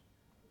current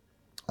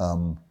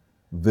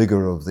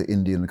vigor of the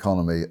Indian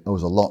economy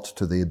owes a lot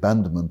to the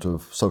abandonment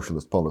of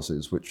socialist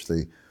policies, which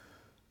the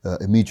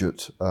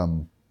immediate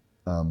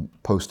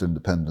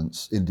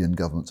post-independence Indian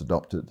governments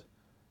adopted.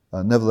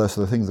 Nevertheless,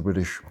 there are things the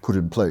British put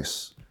in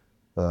place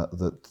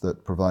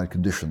that provide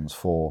conditions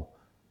for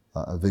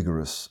a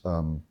vigorous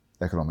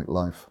economic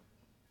life.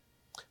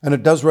 And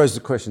it does raise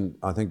the question,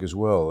 I think, as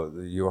well.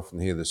 You often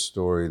hear this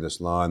story, this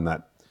line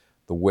that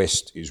the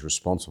West is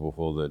responsible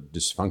for the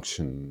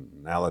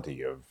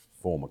dysfunctionality of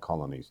former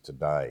colonies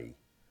today.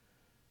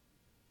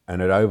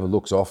 And it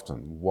overlooks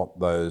often what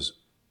those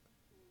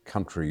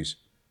countries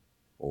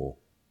or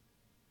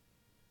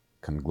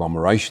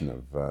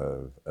conglomeration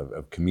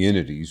of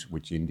communities,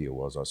 which India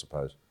was, I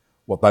suppose,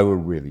 what they were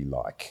really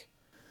like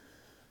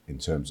in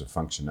terms of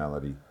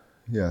functionality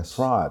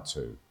prior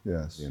to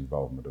the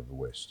involvement of the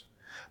West.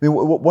 I mean,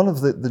 one of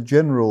the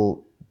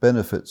general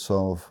benefits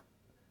of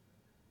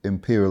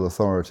imperial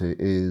authority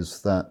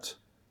is that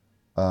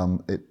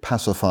it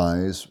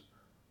pacifies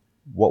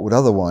what would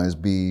otherwise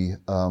be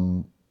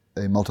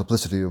a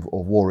multiplicity of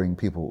warring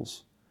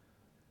peoples.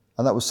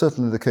 And that was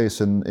certainly the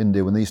case in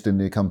India when the East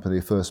India Company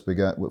first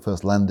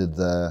landed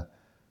there.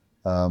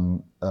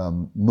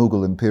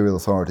 Mughal imperial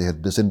authority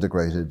had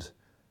disintegrated,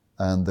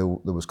 and there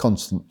was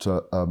constant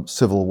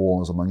civil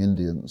wars among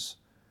Indians.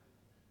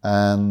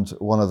 And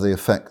one of the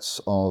effects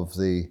of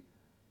the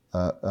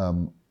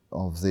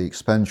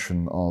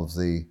expansion of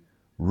the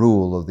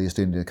rule of the East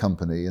India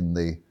Company in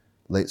the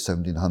late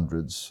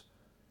 1700s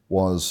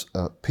was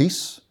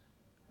peace,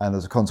 and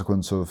as a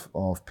consequence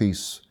of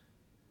peace,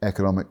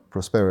 economic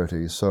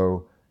prosperity.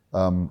 So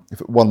if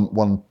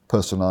one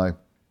person I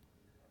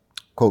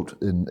quote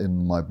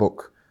in my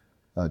book,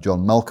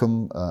 John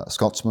Malcolm, a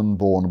Scotsman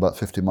born about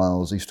 50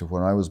 miles east of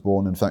where I was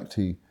born. In fact,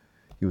 he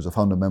was a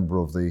founder member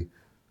of the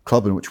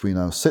club in which we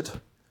now sit.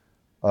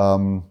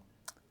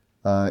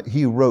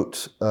 He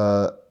wrote,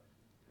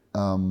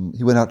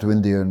 he went out to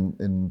India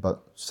in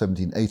about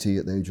 1780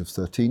 at the age of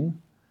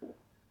 13.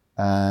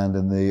 And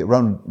in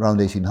around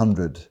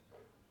 1800,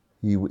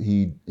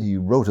 he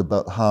wrote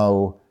about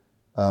how,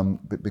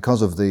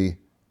 because of the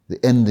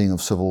ending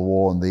of civil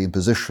war and the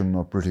imposition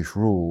of British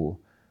rule,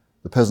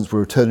 the peasants were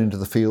returning to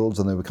the fields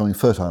and they were becoming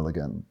fertile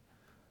again.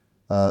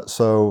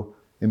 So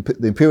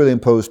the imperially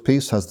imposed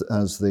peace has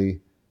the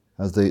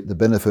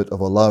benefit of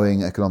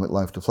allowing economic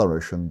life to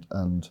flourish, and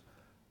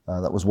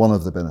that was one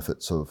of the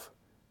benefits of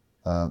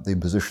the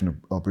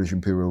imposition of British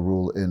imperial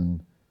rule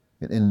in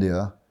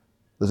India.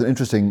 There's an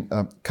interesting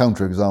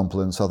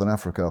counterexample in southern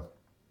Africa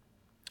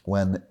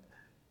when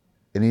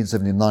in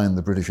 1879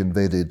 the British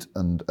invaded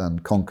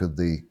and conquered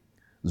the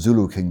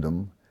Zulu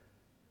kingdom,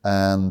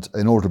 and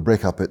in order to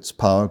break up its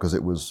power, because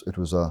it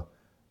was a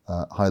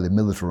highly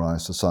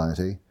militarized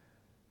society,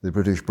 the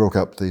British broke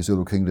up the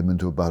Zulu kingdom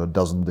into about a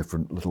dozen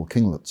different little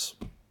kinglets.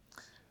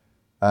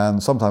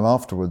 And sometime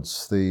afterwards,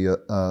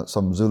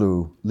 some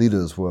Zulu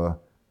leaders were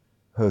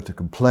heard to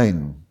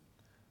complain,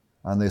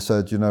 and they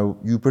said,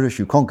 you British,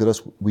 you conquered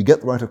us, we get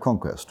the right of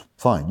conquest.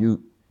 Fine,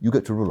 you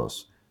get to rule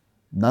us.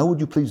 Now would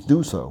you please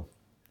do so?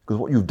 Because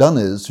what you've done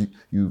is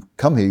you've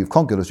come here, you've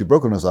conquered us, you've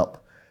broken us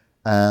up,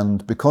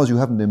 and because you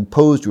haven't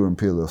imposed your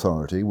imperial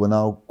authority, we're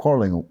now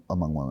quarrelling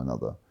among one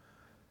another.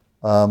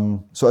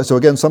 So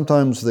again,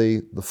 sometimes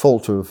the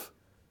fault of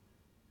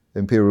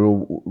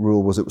imperial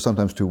rule was it was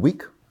sometimes too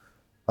weak,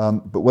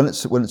 but when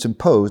it's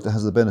imposed, it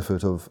has the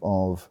benefit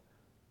of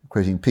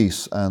creating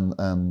peace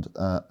and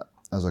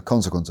as a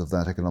consequence of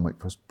that, economic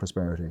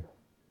prosperity.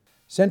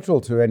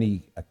 Central to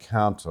any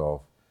account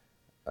of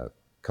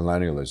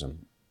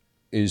colonialism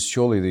is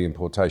surely the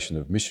importation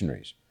of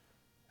missionaries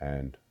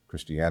and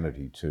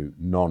Christianity to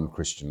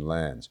non-Christian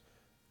lands.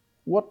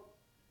 What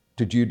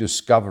did you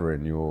discover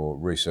in your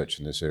research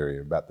in this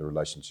area about the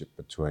relationship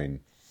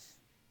between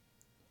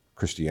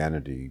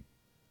Christianity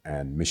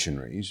and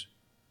missionaries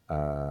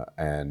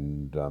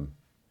and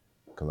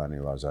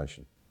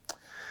colonialisation?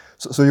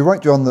 So you're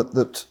right, John,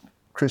 that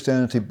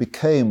Christianity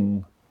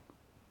became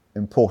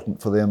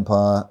important for the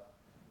empire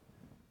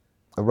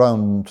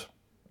around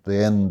the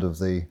end of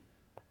the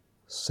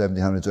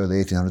 1700s,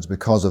 early 1800s,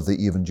 because of the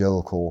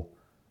evangelical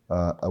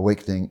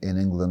awakening in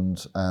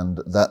England, and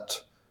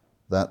that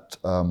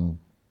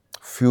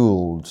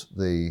fueled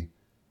the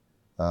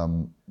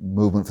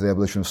movement for the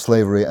abolition of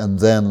slavery, and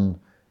then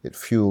it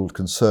fueled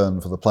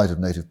concern for the plight of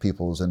native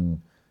peoples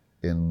in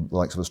the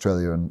likes of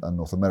Australia and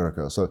North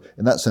America. So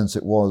in that sense,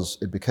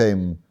 it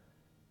became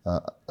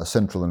a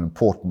central and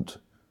important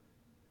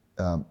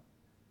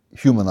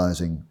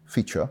humanizing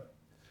feature.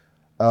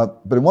 But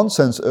in one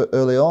sense,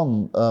 early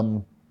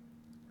on,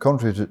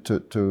 contrary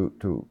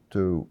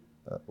to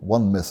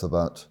one myth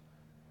about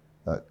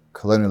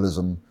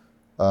colonialism,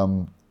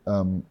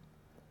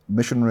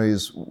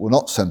 missionaries were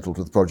not central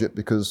to the project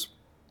because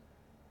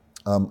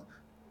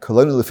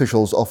colonial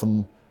officials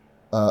often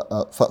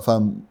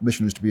found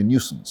missionaries to be a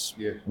nuisance.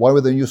 Yeah. Why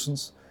were they a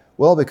nuisance?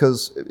 Well,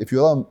 because if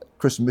you allow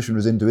Christian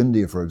missionaries into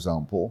India, for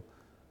example,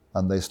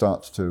 and they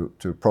start to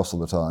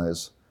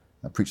proselytize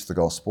and preach the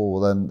gospel,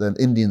 well, then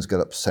Indians get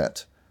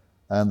upset,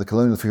 and the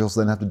colonial officials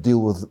then have to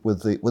deal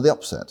with the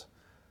upset.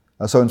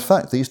 So in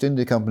fact, the East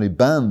India Company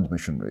banned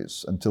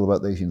missionaries until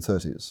about the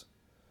 1830s.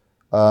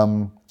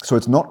 So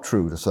it's not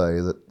true to say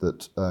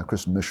that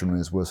Christian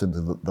missionaries were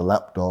simply the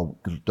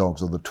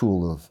lapdogs or the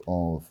tool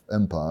of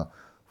empire.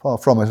 Far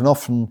from it. And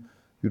often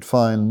you'd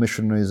find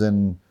missionaries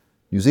in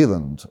New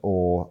Zealand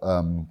or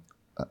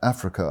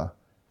Africa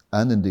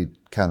and indeed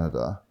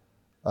Canada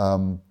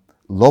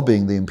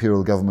lobbying the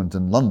imperial government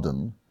in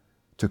London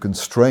to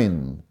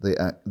constrain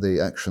the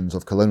actions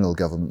of colonial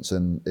governments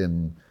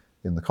in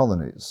the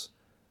colonies.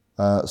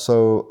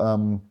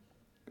 So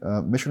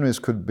missionaries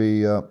could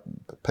be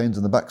pains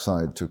in the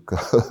backside to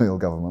colonial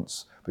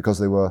governments because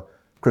they were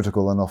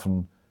critical and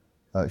often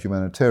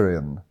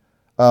humanitarian.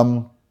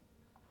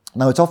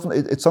 Now,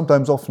 it's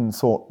sometimes often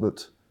thought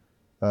that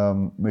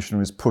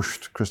missionaries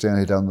pushed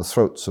Christianity down the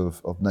throats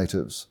of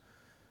natives.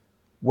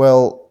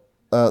 Well,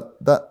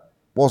 that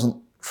wasn't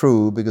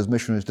true because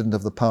missionaries didn't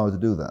have the power to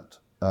do that.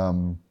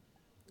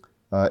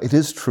 It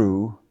is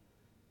true,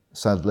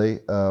 sadly,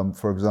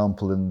 for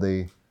example, in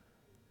the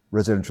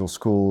residential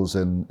schools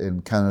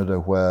in Canada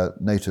where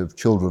native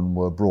children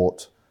were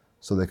brought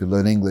so they could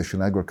learn English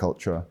and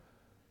agriculture.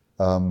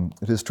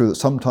 It is true that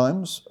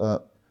sometimes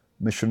Christian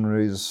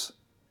missionaries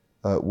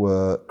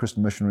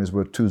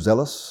were too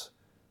zealous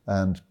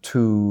and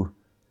too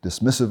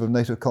dismissive of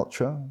native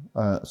culture.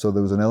 So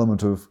there was an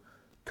element of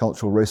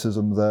cultural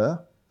racism there.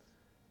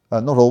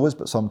 Not always,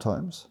 but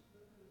sometimes.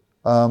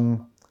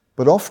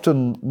 But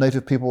often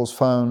native peoples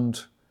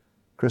found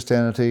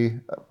Christianity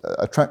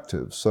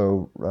attractive.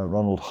 So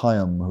Ronald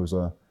Higham,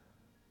 who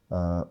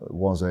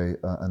was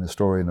an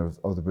historian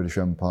of the British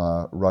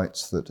Empire,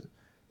 writes that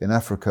in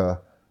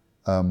Africa,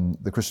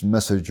 the Christian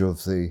message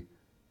of the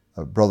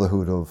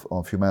brotherhood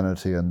of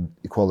humanity and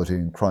equality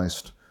in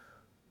Christ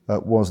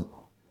was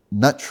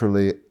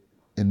naturally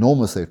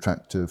enormously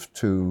attractive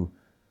to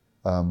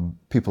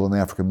people in the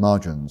African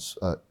margins,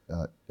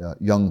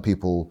 young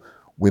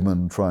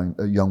women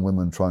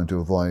trying to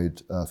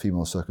avoid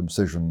female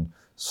circumcision,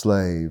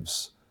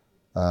 slaves,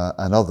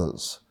 and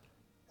others.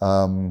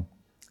 And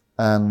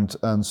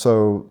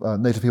so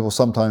native people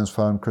sometimes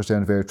found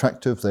Christianity very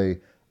attractive.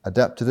 They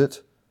adopted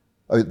it,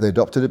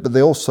 but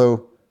they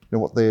also,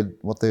 what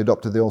they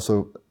adopted, they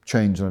also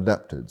changed and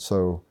adapted.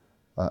 So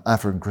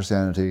African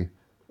Christianity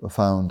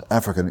found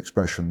African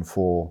expression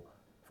for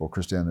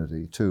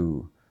Christianity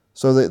too.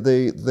 So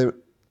the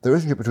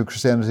relationship between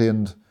Christianity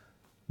and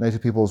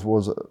native peoples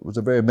was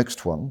a very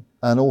mixed one,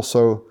 and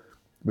also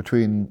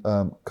between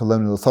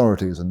colonial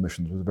authorities and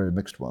missions was a very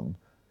mixed one.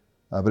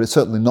 But it's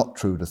certainly not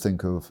true to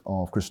think of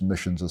Christian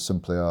missions as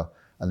simply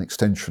an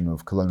extension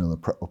of colonial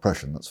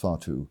oppression. That's far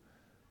too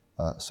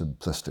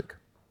simplistic.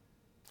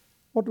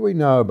 What do we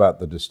know about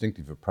the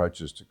distinctive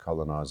approaches to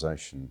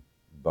colonisation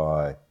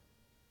by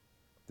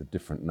the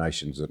different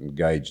nations that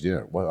engaged in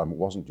it? Well, it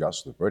wasn't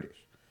just the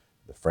British,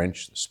 the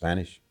French, the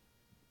Spanish,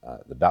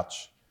 the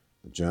Dutch,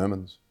 the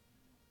Germans.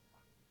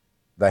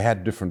 They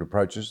had different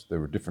approaches. There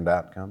were different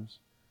outcomes.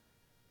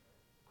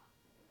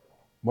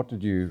 What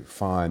did you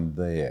find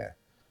there?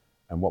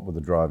 and what were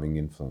the driving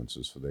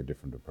influences for their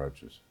different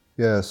approaches?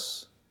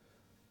 Yes.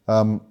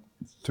 To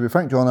be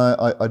frank, John,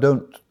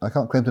 I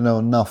can't claim to know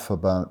enough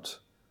about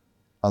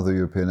other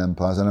European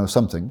empires. I know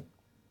something.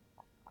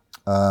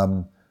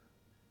 So,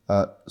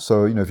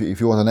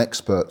 if you want an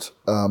expert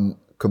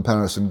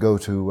comparison, go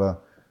to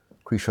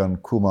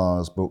Krishan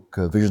Kumar's book,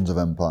 Visions of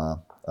Empire,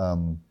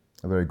 a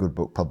very good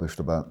book published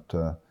about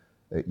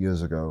 8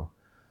 years ago.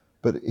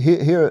 But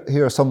here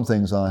are some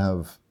things I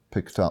have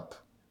picked up.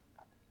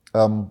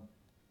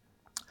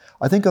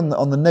 I think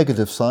on the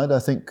negative side, I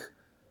think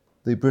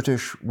the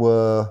British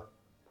were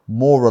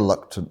more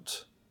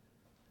reluctant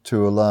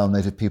to allow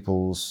native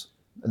peoples,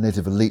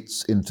 native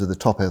elites into the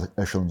top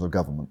echelons of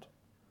government.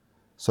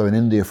 So in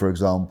India, for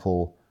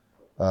example,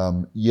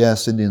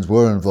 yes, Indians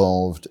were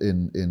involved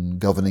in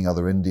governing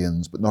other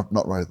Indians, but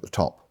not right at the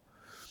top.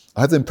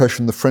 I have the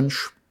impression the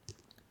French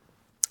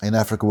in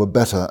Africa were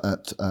better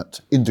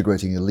at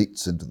integrating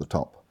elites into the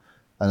top.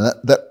 And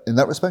that in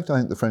that respect, I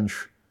think the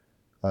French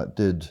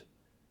did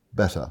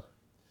better.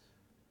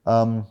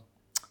 On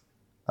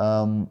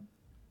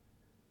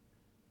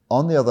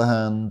the other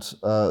hand,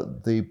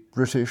 the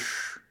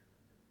British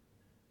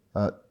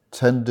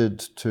tended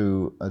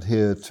to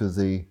adhere to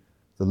the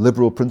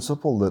liberal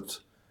principle that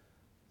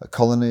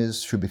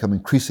colonies should become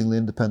increasingly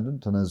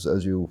independent, and as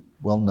you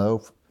well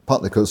know,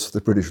 partly because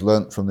the British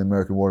learnt from the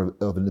American War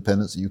of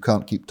Independence that you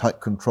can't keep tight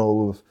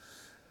control of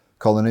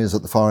colonies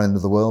at the far end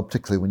of the world,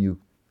 particularly when it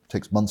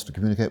takes months to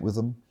communicate with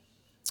them.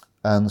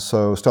 And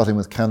so starting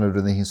with Canada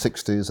in the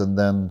 1860s and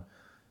then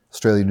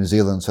Australia, New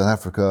Zealand, South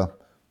Africa,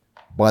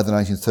 by the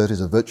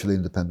 1930s are virtually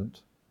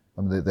independent.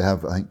 I mean, they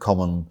have, I think,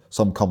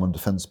 some common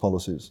defence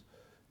policies.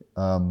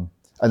 And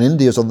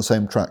India is on the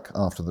same track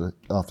after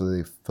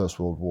the First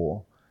World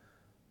War.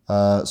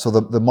 So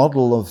the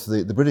model of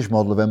the British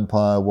model of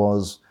empire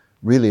was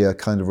really a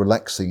kind of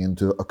relaxing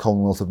into a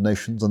Commonwealth of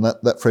Nations, and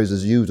that phrase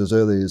is used as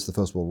early as the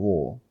First World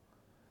War.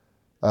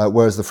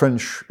 Whereas the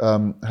French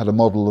had a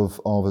model of,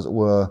 as it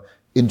were,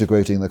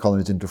 integrating the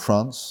colonies into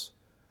France.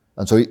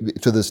 And so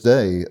to this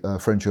day,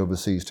 French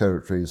overseas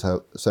territories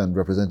send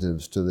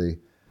representatives to the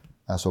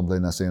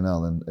Assemblée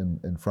Nationale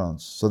in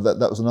France. So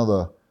that was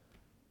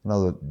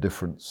another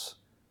difference.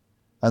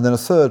 And then a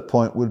third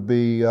point would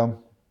be,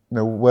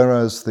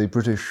 whereas the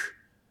British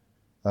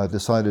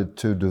decided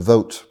to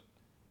devote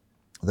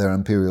their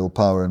imperial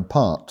power in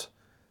part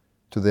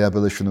to the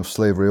abolition of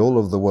slavery all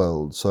over the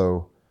world.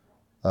 So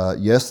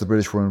yes, the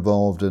British were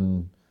involved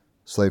in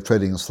slave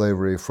trading and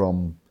slavery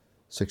from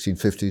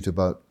 1650 to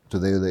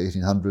the early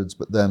 1800s,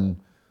 but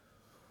then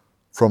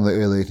from the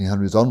early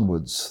 1800s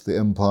onwards, the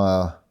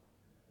empire,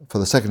 for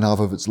the second half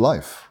of its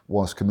life,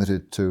 was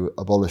committed to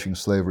abolishing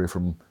slavery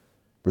from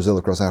Brazil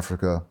across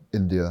Africa,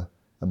 India,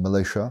 and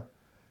Malaysia.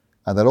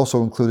 And that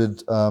also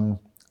included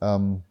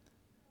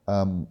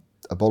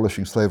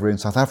abolishing slavery in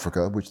South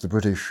Africa, which the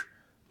British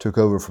took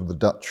over from the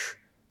Dutch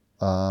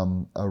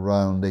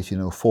around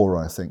 1804,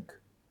 I think,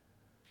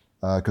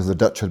 because the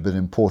Dutch had been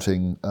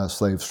importing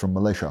slaves from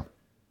Malaysia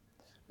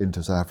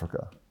into South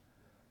Africa.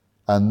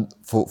 And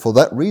for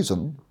that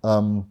reason,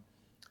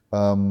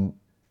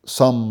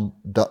 some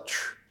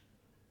Dutch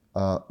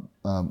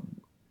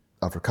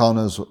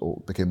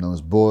Afrikaners became known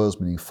as Boers,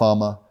 meaning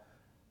farmer.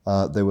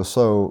 They were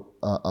so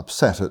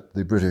upset at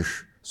the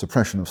British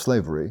suppression of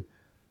slavery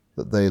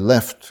that they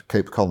left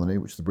Cape Colony,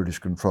 which the British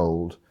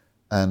controlled,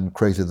 and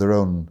created their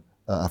own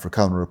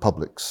Afrikaner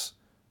republics,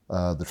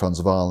 the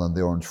Transvaal and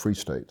the Orange Free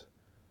State.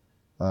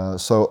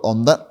 So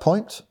on that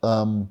point,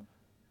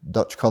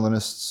 Dutch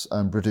colonists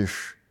and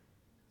British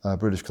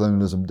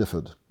colonialism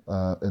differed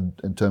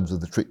in terms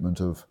of the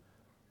treatment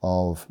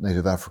of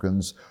native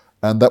Africans.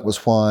 And that was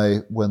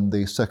why when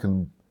the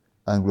Second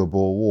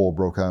Anglo-Boer War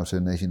broke out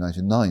in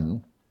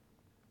 1899,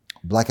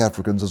 black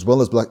Africans as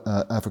well as black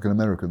African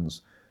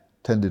Americans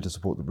tended to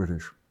support the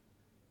British.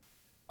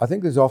 I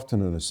think there's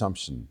often an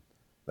assumption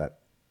that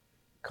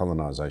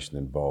colonisation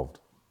involved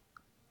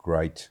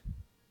great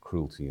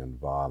cruelty and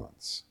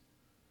violence,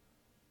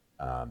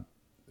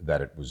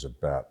 that it was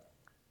about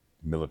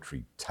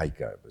military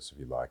takeovers, if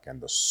you like, and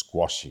the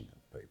squashing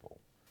of people.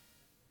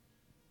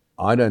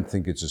 I don't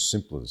think it's as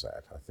simple as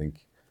that. I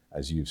think,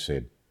 as you've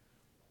said,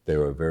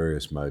 there are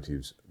various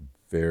motives,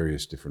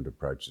 various different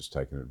approaches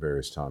taken at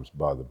various times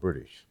by the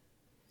British.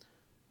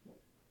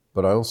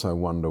 But I also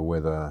wonder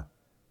whether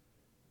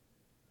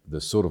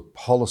the sort of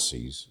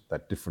policies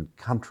that different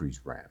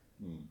countries ran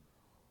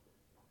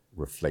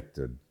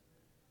reflected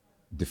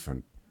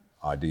different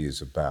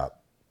ideas about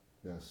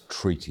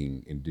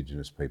treating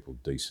Indigenous people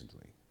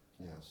decently.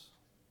 Yes.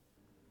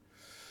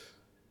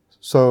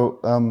 So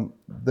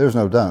there's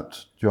no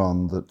doubt,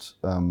 John, that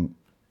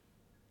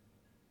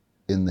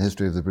in the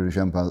history of the British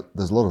Empire,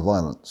 there's a lot of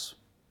violence.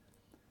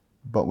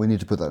 But we need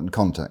to put that in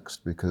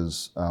context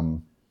because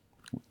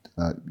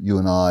you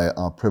and I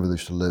are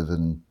privileged to live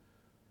in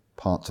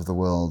parts of the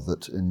world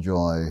that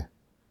enjoy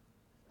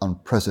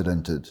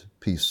unprecedented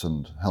peace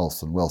and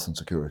health and wealth and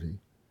security.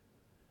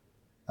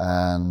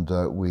 And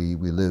we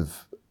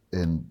live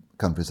in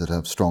countries that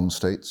have strong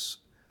states,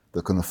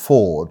 that can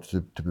afford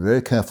to be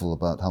very careful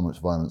about how much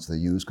violence they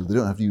use, because they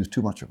don't have to use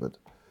too much of it.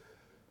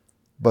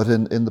 But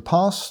in the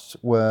past,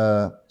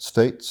 where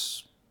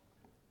states,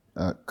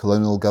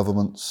 colonial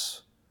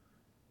governments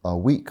are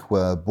weak,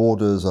 where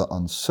borders are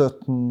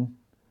uncertain,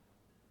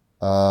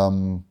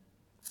 there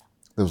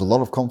was a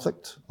lot of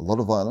conflict, a lot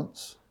of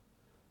violence.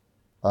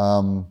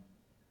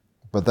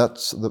 But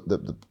that's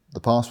the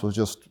past was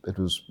it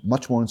was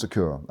much more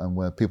insecure, and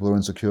where people are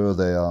insecure,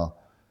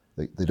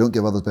 they don't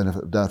give others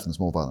benefit of doubt, and there's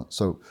more violence.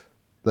 So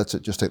let's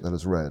just take that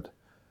as read.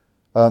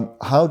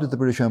 How did the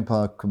British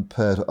Empire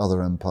compare to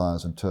other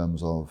empires in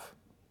terms of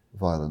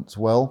violence?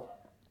 Well,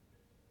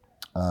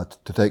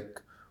 to take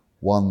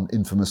one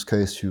infamous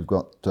case, you've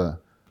got the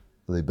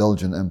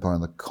Belgian Empire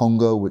in the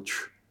Congo,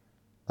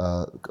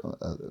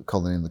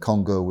 colony in the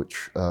Congo,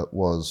 which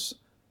was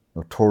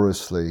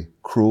notoriously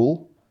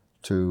cruel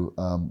to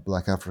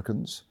black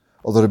Africans.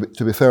 Although,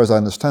 to be fair, as I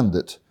understand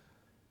it,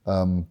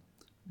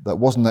 that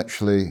wasn't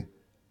actually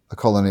a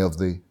colony of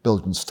the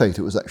Belgian state.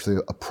 It was actually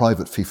a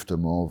private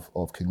fiefdom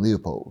of King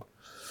Leopold.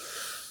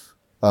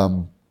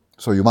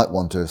 So you might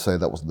want to say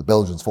that wasn't the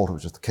Belgians' fault, it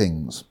was just the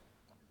king's.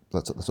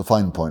 That's a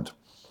fine point.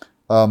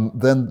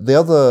 Then the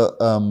other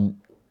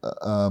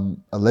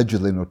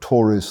allegedly,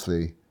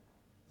 notoriously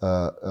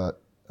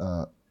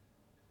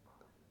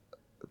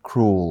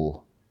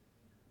cruel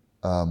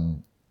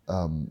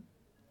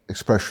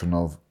expression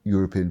of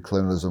European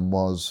colonialism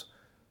was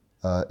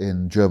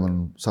in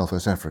German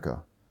Southwest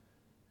Africa,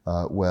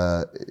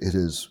 where it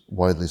is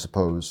widely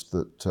supposed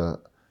that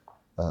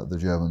the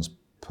Germans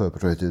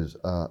perpetrated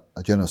a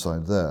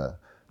genocide there.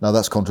 Now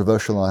that's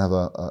controversial. I have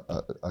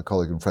a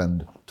colleague and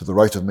friend to the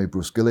right of me,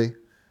 Bruce Gilley,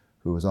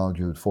 who has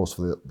argued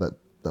forcefully that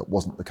that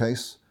wasn't the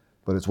case,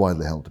 but it's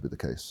widely held to be the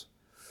case.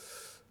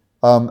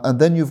 And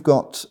then you've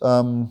got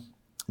the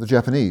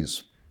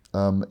Japanese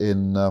when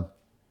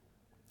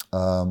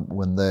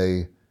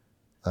they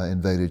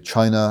invaded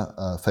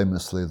China,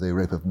 famously the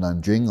rape of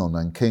Nanjing or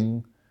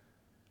Nanking,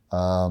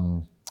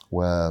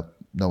 where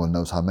no one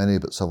knows how many,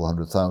 but several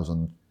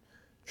 100,000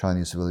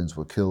 Chinese civilians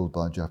were killed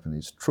by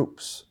Japanese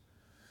troops.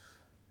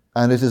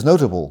 And it is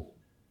notable,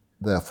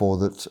 therefore,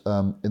 that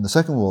in the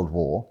Second World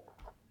War,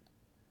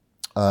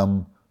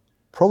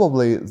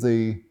 probably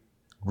the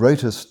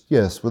greatest,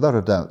 yes, without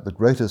a doubt, the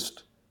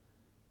greatest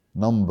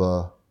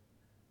number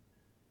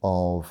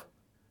of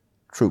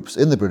troops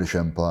in the British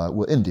Empire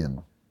were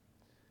Indian.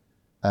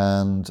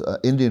 And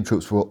Indian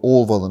troops were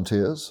all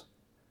volunteers.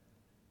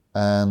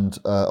 And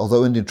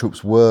although Indian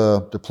troops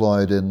were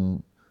deployed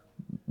in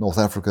North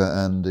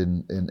Africa and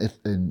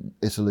in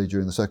Italy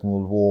during the Second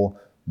World War,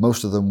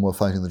 most of them were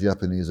fighting the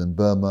Japanese in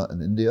Burma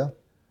and India.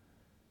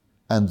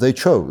 And they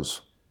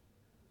chose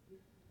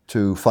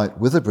to fight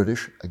with the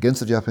British against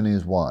the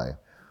Japanese. Why?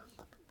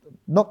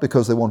 Not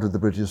because they wanted the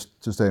British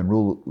to stay and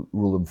rule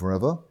them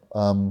forever,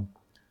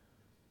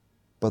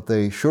 but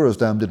they sure as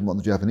damn didn't want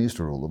the Japanese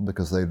to rule them,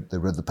 because they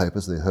read the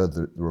papers, they heard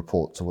the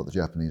reports of what the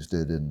Japanese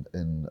did in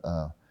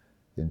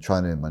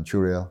China and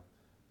Manchuria.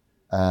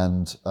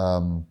 And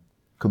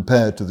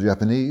compared to the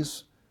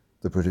Japanese,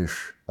 the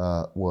British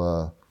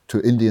were,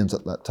 to Indians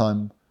at that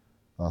time,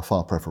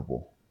 far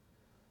preferable.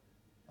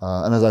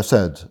 And as I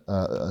said,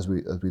 as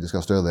we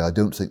discussed earlier, I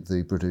don't think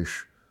the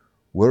British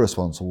were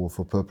responsible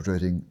for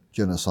perpetrating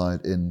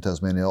genocide in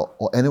Tasmania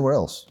or anywhere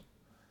else,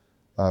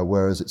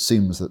 whereas it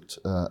seems that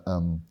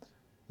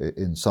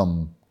in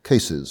some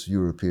cases,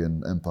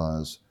 European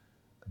empires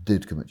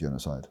did commit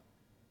genocide.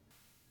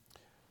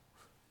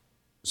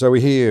 So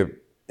we hear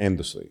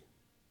endlessly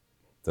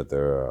that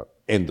there are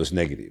endless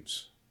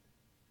negatives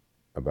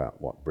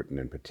about what Britain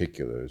in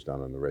particular has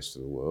done in the rest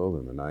of the world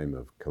in the name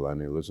of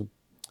colonialism.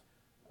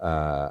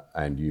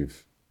 And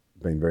you've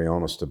been very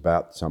honest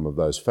about some of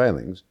those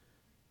failings.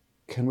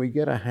 Can we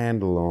get a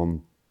handle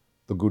on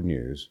the good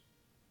news,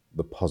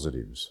 the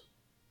positives,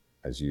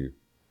 as you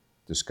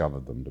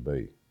discovered them to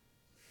be?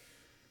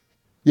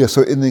 Yeah,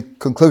 so in the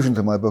conclusion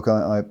to my book,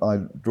 I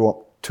draw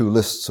up two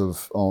lists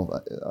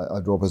I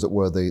draw up, as it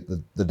were,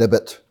 the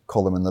debit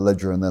column in the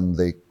ledger and then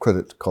the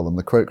credit column.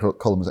 The credit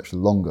column is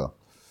actually longer.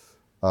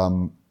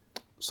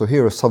 So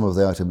here are some of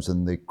the items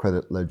in the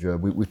credit ledger.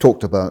 We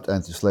talked about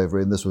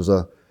anti-slavery, and this was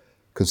a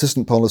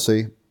consistent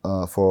policy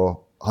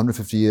for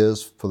 150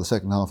 years, for the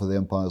second half of the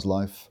empire's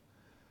life.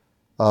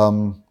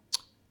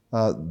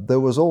 There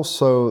was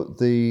also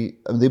the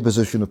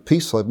imposition of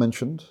peace, I've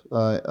mentioned.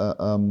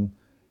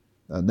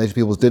 Native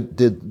peoples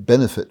did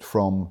benefit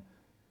from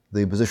the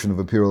imposition of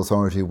imperial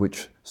authority,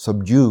 which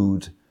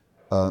subdued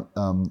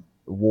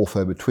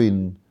warfare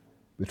between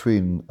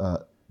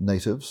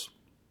natives.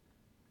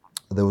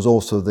 There was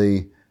also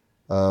the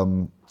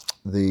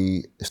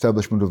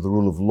establishment of the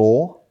rule of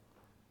law.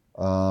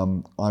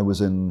 I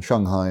was in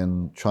Shanghai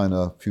in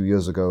China a few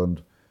years ago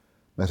and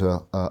met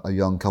a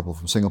young couple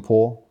from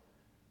Singapore.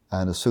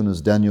 And as soon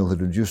as Daniel had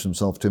introduced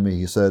himself to me,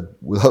 he said,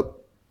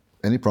 without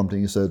any prompting,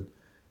 he said,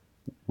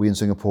 "We in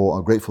Singapore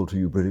are grateful to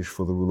you British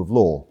for the rule of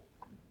law."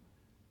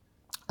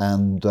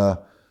 And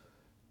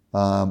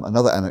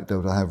another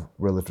anecdote I have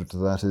relative to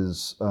that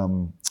is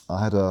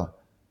I had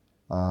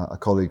a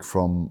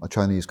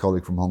Chinese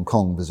colleague from Hong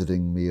Kong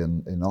visiting me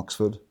in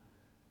Oxford,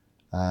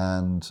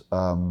 and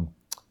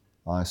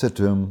I said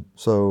to him,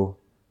 "So,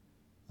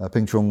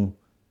 Ping Chung,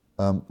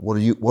 what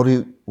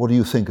do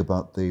you think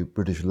about the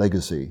British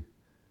legacy,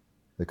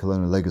 the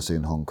colonial legacy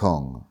in Hong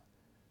Kong?"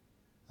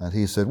 And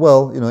he said,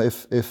 "Well,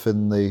 if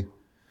in the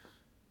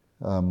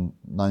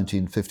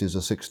 1950s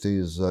or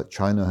 60s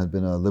China had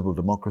been a liberal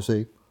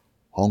democracy,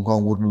 Hong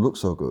Kong wouldn't look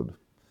so good.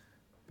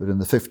 But in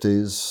the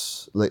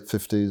 50s, late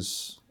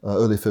 50s,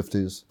 early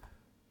 50s,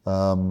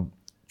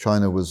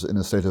 China was in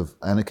a state of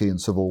anarchy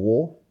and civil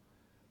war,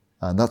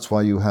 and that's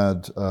why you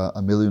had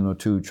 1 million or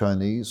 2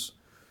 Chinese,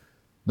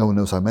 no one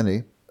knows how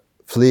many,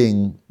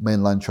 fleeing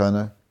mainland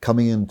China,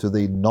 coming into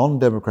the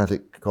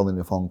non-democratic colony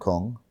of Hong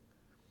Kong.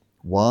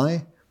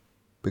 Why?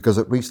 Because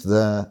at least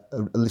there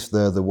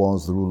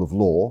was the rule of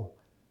law,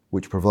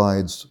 which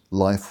provides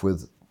life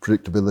with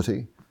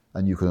predictability,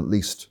 and you can at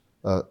least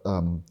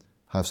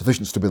have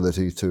sufficient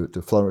stability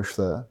to flourish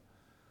there.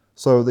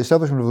 So the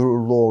establishment of the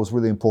rule of law was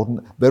really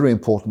important, very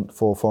important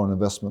for foreign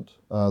investment.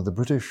 The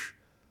British,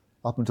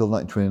 up until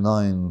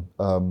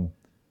 1929,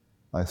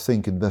 I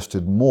think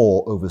invested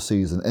more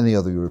overseas than any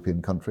other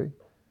European country.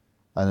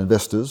 And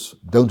investors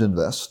don't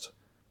invest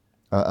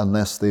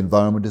unless the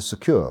environment is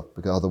secure,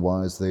 because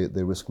otherwise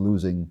they risk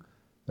losing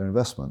their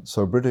investment.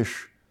 So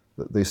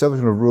the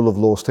establishment of rule of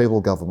law, stable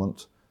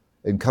government,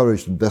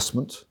 encouraged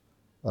investment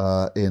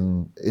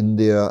in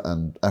India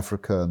and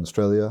Africa and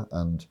Australia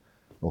and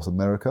North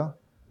America.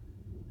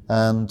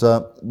 And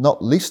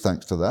not least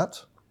thanks to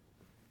that,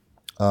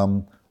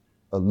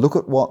 look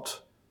at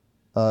what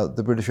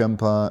the British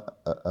Empire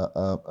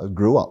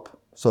grew up.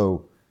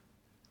 So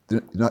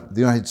the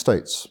United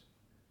States,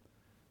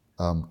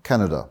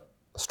 Canada,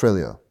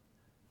 Australia,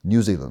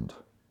 New Zealand,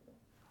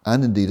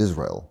 and indeed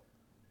Israel,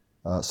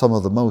 some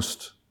of the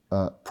most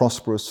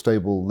prosperous,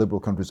 stable, liberal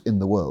countries in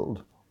the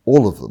world,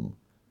 all of them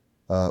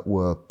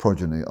were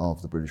progeny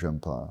of the British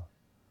Empire.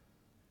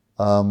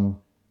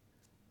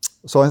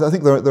 So I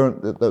think there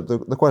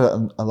are quite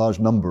a large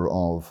number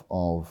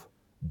of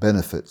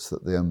benefits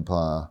that the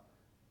empire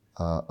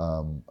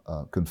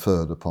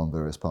conferred upon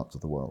various parts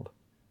of the world.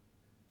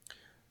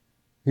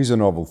 Here's a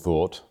novel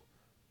thought.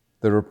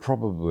 There are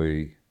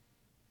probably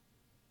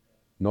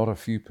not a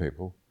few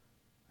people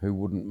who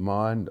wouldn't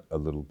mind a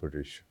little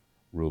British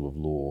rule of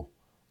law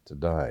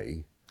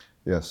today.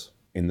 Yes.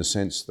 In the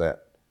sense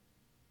that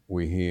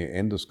we hear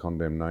endless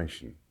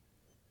condemnation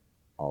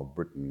of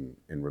Britain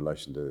in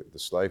relation to the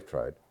slave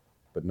trade,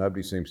 but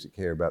nobody seems to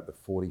care about the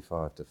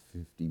 45 to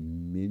 50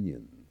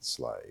 million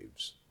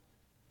slaves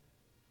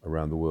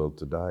around the world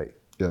today.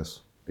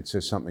 Yes. It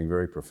says something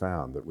very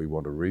profound, that we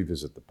want to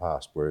revisit the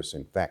past, whereas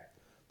in fact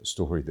the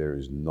story there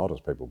is not as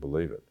people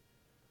believe it,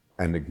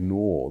 and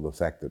ignore the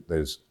fact that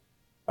there's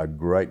a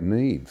great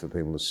need for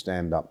people to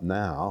stand up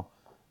now,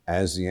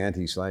 as the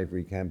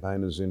anti-slavery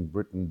campaigners in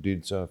Britain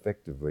did so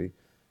effectively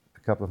a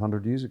couple of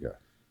 100 years ago.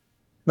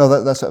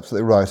 No, that's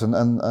absolutely right. And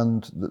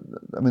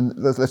I mean,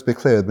 let's be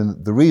clear. I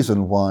mean, the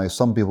reason why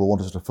some people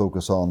want us to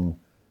focus on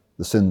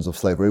the sins of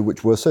slavery,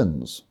 which were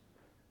sins,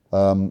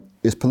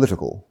 is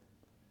political.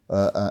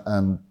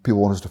 And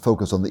people want us to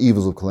focus on the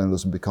evils of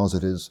colonialism because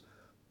it is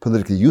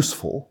politically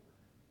useful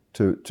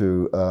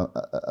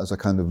as a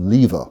kind of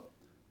lever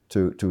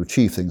to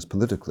achieve things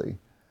politically.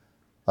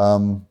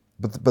 But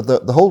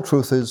the whole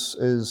truth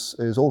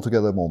is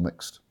altogether more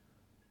mixed.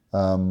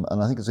 And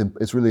I think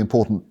it's really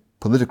important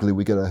politically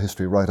we get our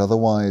history right.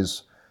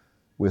 Otherwise,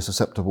 we're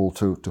susceptible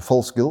to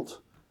false guilt,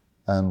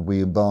 and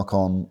we embark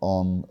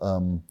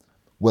on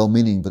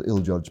well-meaning but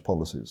ill-judged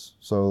policies.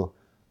 So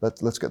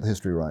let's get the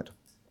history right.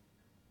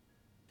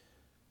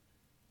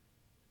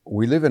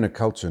 We live in a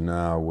culture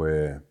now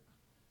where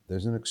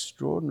there's an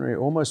extraordinary,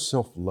 almost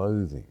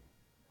self-loathing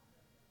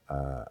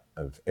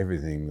of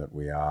everything that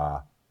we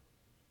are,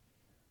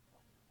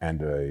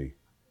 and a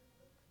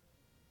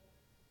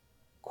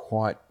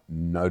quite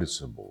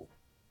noticeable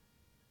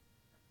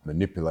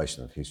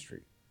manipulation of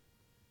history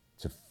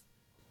to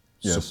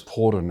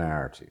support a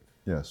narrative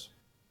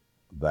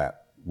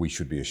that we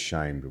should be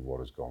ashamed of what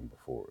has gone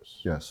before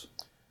us. Yes.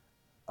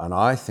 And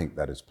I think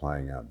that is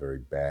playing out very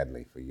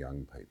badly for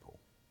young people.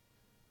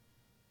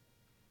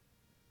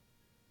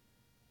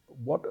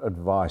 What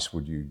advice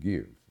would you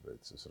give,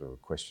 it's a sort of a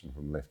question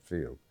from left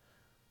field,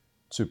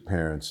 to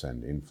parents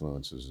and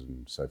influencers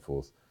and so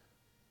forth,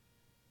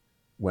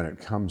 when it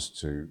comes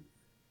to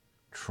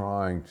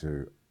trying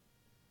to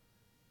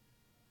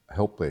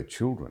help their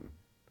children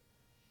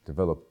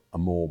develop a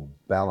more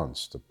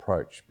balanced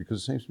approach?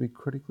 Because it seems to be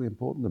critically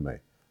important to me.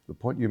 The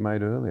point you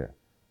made earlier,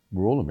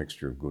 we're all a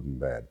mixture of good and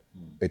bad.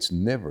 It's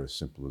never as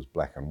simple as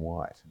black and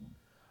white.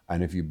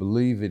 And if you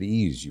believe it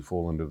is, you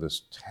fall into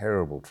this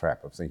terrible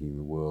trap of thinking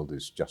the world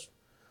is just,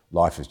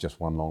 life is just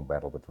one long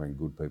battle between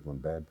good people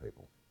and bad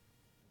people.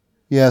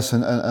 Yes,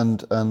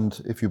 and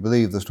if you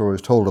believe the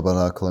stories told about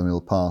our colonial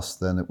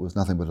past, then it was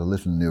nothing but a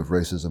litany of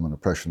racism and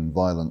oppression and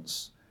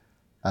violence,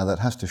 and that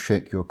has to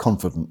shake your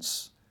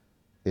confidence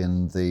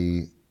in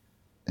the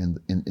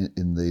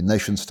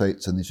nation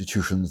states and the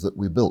institutions that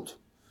we built.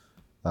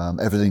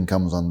 everything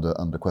comes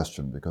under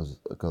question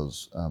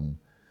because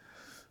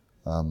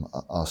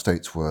our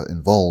states were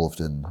involved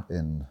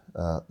in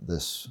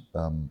this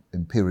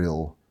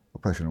imperial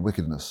oppression and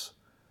wickedness.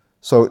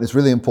 So it's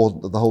really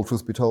important that the whole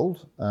truth be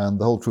told, and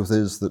the whole truth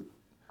is that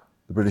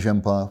the British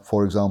Empire,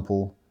 for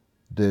example,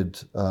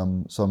 did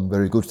some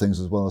very good things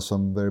as well as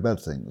some very bad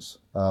things.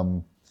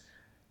 And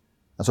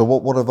so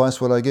what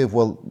advice would I give?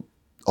 Well,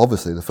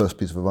 obviously the first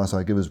piece of advice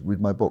I give is read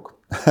my book,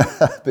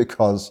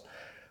 because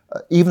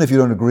even if you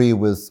don't agree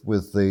with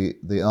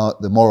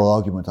the moral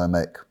argument I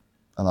make,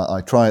 and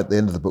I try at the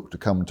end of the book to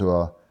come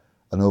to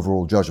an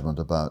overall judgment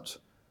about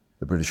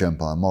the British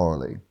Empire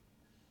morally,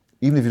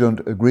 even if you don't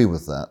agree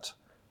with that,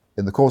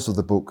 in the course of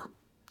the book,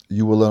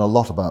 you will learn a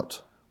lot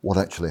about what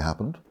actually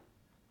happened.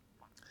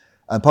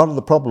 And part of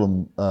the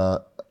problem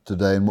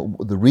today, and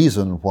the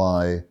reason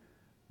why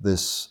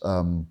this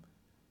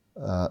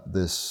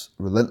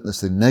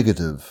relentlessly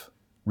negative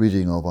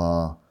reading of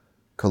our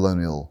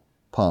colonial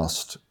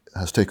past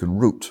has taken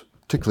root,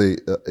 particularly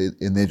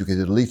in the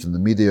educated elite and the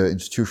media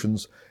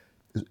institutions,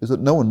 is that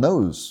no one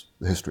knows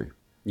the history.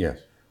 Yes.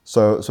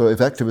 So if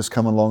activists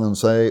come along and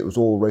say it was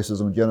all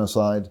racism and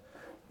genocide,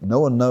 no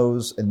one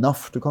knows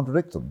enough to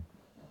contradict them.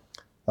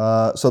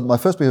 So my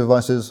first piece of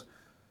advice is,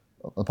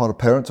 on the part of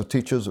parents or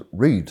teachers,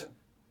 read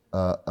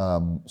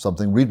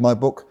something. Read my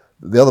book.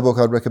 The other book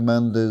I'd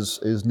recommend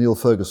is Neil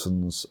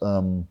Ferguson's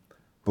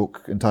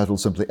book entitled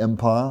simply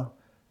Empire,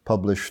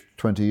 published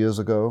 20 years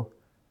ago.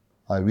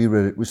 I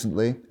reread it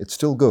recently. It's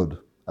still good,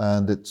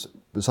 and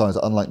besides,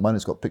 unlike mine,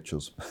 it's got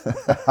pictures.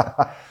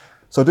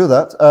 So do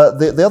that.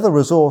 The other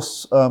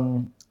resource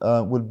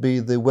would be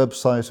the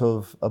website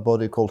of a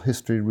body called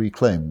History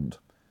Reclaimed,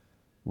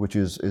 which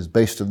is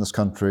based in this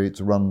country.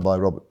 It's run by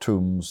Robert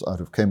Toombs out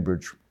of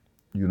Cambridge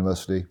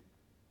University,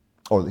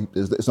 or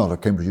it's not a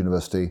Cambridge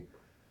University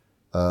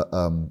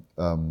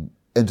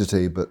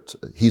entity, but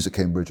he's at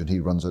Cambridge and he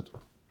runs it.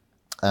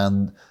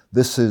 And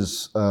this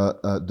is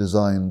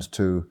designed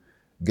to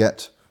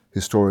get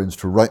historians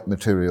to write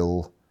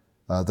material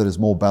that is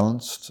more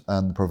balanced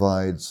and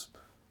provides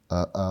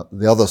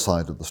the other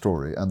side of the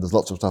story. And there's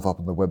lots of stuff up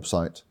on the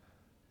website.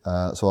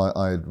 So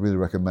I'd really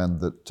recommend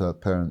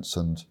that parents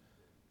and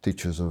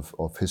teachers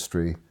of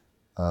history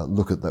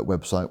look at that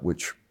website,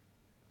 which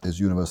is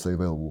universally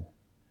available.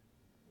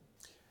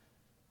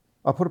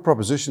 I'll put a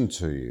proposition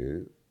to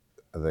you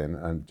then,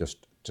 and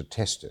just to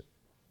test it.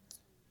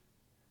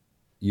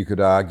 You could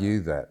argue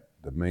that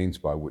the means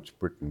by which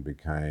Britain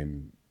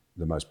became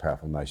the most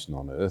powerful nation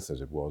on earth,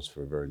 as it was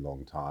for a very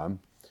long time,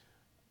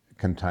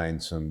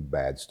 contained some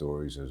bad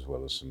stories as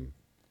well as some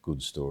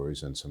good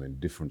stories and some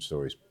indifferent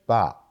stories,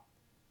 but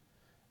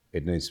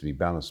it needs to be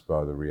balanced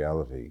by the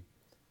reality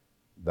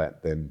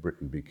that then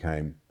Britain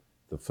became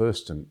the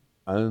first and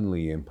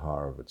only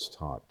empire of its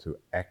type to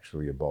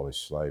actually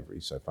abolish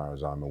slavery, so far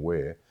as I'm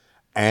aware,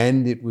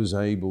 and it was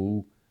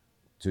able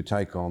to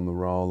take on the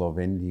role of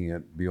ending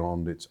it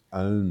beyond its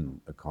own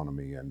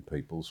economy and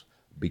peoples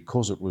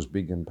because it was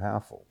big and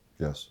powerful.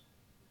 Yes.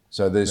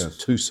 So there's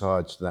two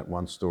sides to that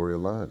one story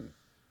alone.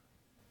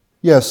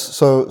 Yes,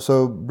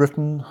 so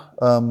Britain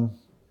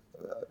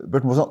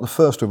was not the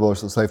first to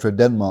abolish the slave trade.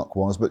 Denmark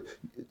was, but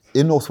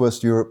in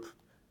Northwest Europe,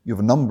 you have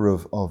a number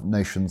of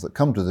nations that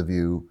come to the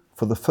view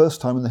for the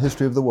first time in the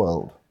history of the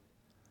world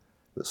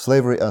that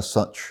slavery as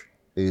such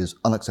is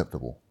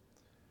unacceptable.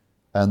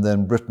 And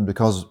then Britain,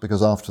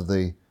 because after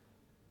the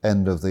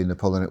end of the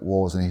Napoleonic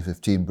Wars in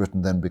 1815,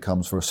 Britain then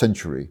becomes for a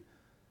century,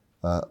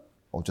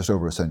 or just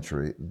over a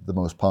century, the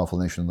most powerful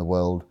nation in the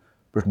world.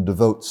 Britain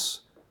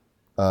devotes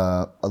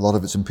a lot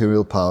of its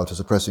imperial power to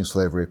suppressing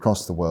slavery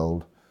across the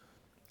world.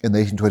 In the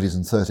 1820s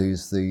and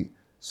 30s, the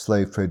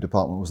slave trade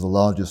department was the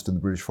largest in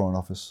the British Foreign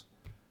Office.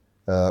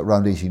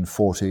 Around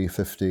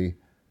 1840-50,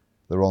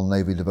 the Royal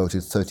Navy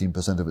devoted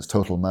 13% of its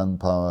total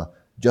manpower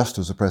just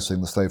to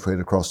suppressing the slave trade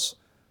across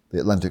the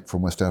Atlantic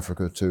from West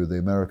Africa to the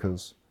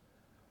Americas.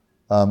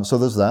 So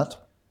there's that.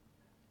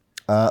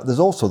 There's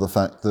also the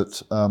fact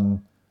that,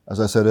 as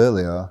I said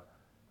earlier,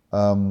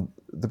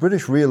 the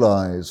British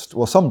realized,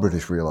 well, some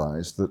British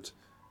realized that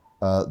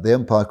the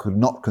empire could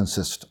not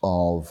consist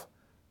of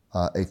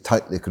a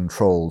tightly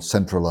controlled,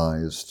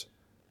 centralized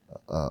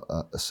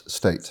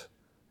state,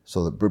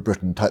 so that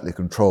Britain tightly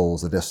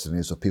controls the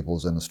destinies of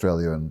peoples in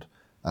Australia and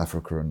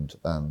Africa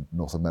and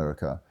North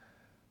America.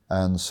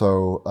 And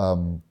so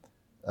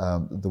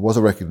there was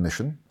a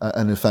recognition,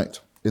 and in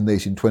fact, in the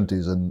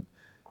 1820s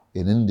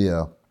in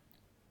India,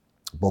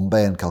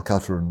 Bombay and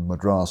Calcutta and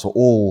Madras are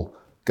all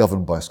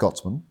governed by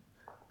Scotsmen,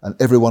 and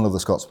every one of the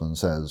Scotsmen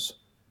says,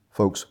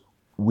 folks,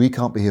 we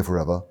can't be here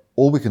forever.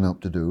 All we can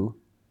hope to do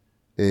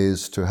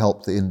is to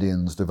help the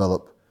Indians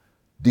develop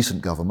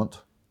decent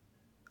government,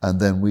 and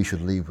then we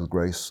should leave with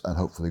grace and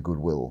hopefully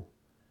goodwill.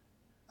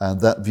 And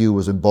that view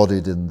was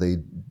embodied in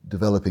the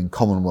developing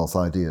Commonwealth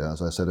idea,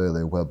 as I said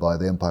earlier, whereby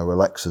the empire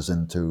relaxes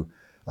into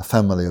a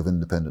family of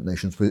independent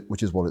nations,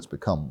 which is what it's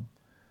become.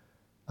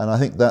 And I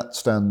think that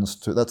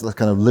that's the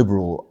kind of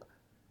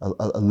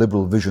a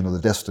liberal vision of the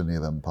destiny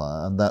of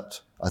empire, and that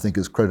I think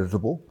is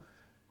creditable.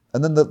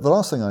 And then the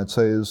last thing I'd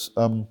say is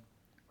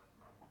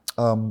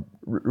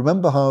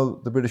remember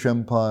how the British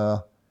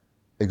Empire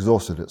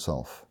exhausted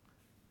itself.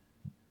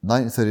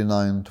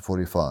 1939 to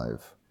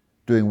 45.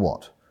 Doing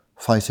what?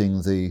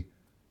 Fighting the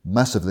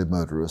massively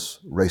murderous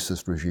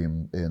racist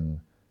regime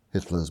in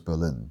Hitler's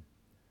Berlin.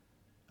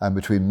 And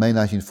between May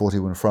 1940,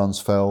 when France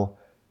fell,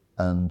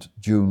 and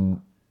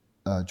June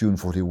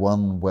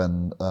 41,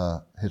 when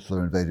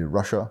Hitler invaded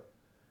Russia,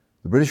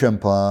 the British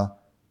Empire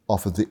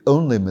offered the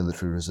only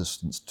military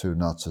resistance to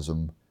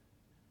Nazism,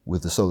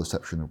 with the sole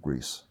exception of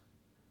Greece.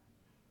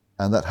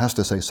 And that has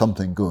to say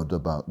something good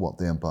about what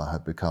the empire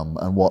had become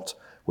and what,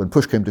 when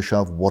push came to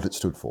shove, what it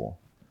stood for.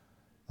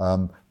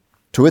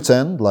 To its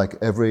end, like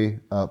every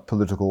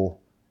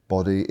political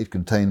body, it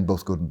contained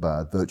both good and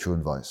bad, virtue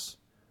and vice.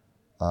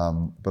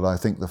 But I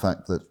think the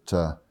fact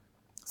that,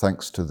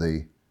 thanks to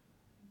the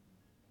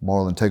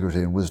moral integrity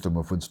and wisdom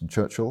of Winston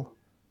Churchill,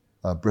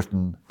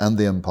 Britain and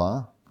the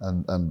empire,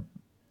 and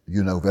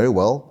you know very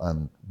well,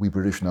 and we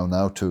British know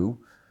now too,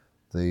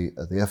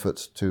 the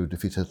effort to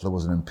defeat Hitler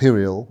was an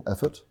imperial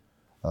effort.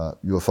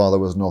 Your father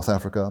was in North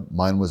Africa,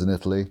 mine was in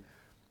Italy.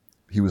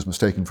 He was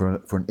mistaken for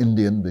an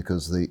Indian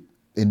because the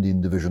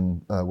Indian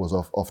division was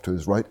off to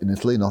his right in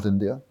Italy, not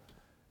India.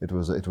 It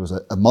was a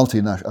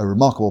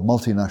remarkable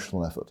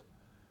multinational effort,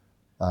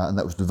 and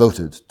that was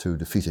devoted to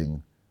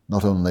defeating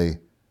not only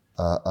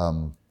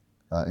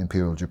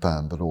Imperial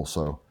Japan but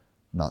also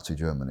Nazi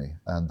Germany.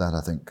 And that, I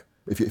think,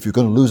 if you're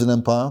going to lose an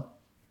empire,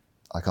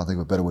 I can't think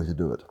of a better way to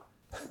do it.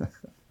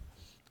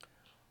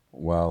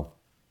 Well,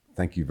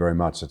 thank you very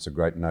much. That's a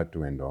great note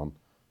to end on.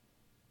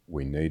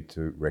 We need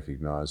to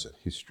recognise that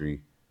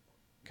history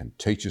can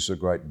teach us a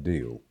great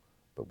deal,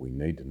 but we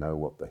need to know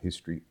what the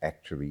history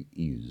actually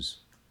is.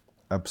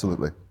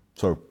 Absolutely.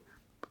 So,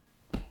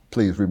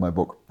 please read my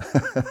book.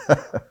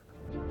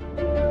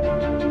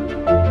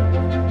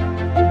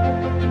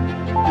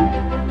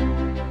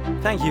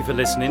 Thank you for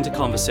listening to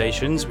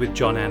Conversations with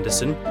John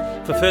Anderson.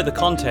 For further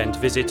content,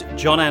 visit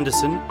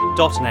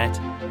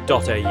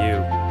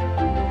johnanderson.net.au.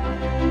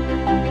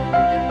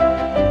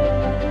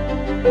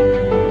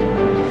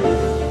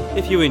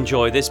 If you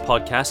enjoy this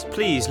podcast,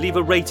 please leave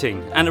a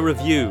rating and a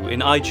review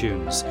in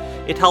iTunes.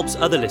 It helps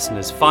other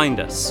listeners find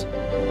us.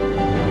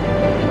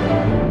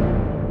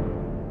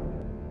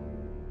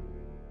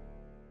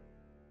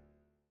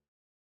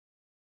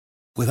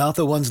 Without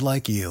the ones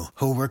like you,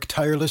 who work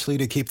tirelessly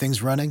to keep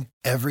things running,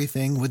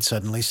 everything would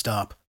suddenly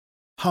stop.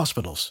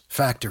 Hospitals,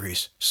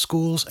 factories,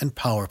 schools, and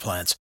power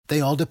plants,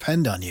 they all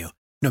depend on you.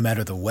 No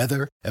matter the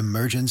weather,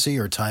 emergency,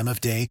 or time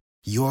of day,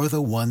 you're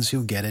the ones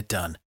who get it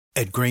done.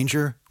 At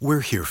Grainger,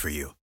 we're here for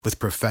you with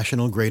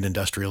professional-grade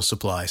industrial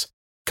supplies.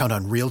 Count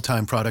on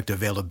real-time product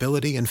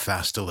availability and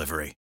fast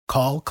delivery.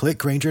 Call, click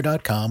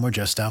Grainger.com, or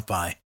just stop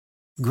by.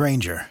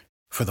 Grainger,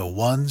 for the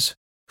ones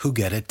who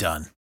get it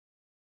done.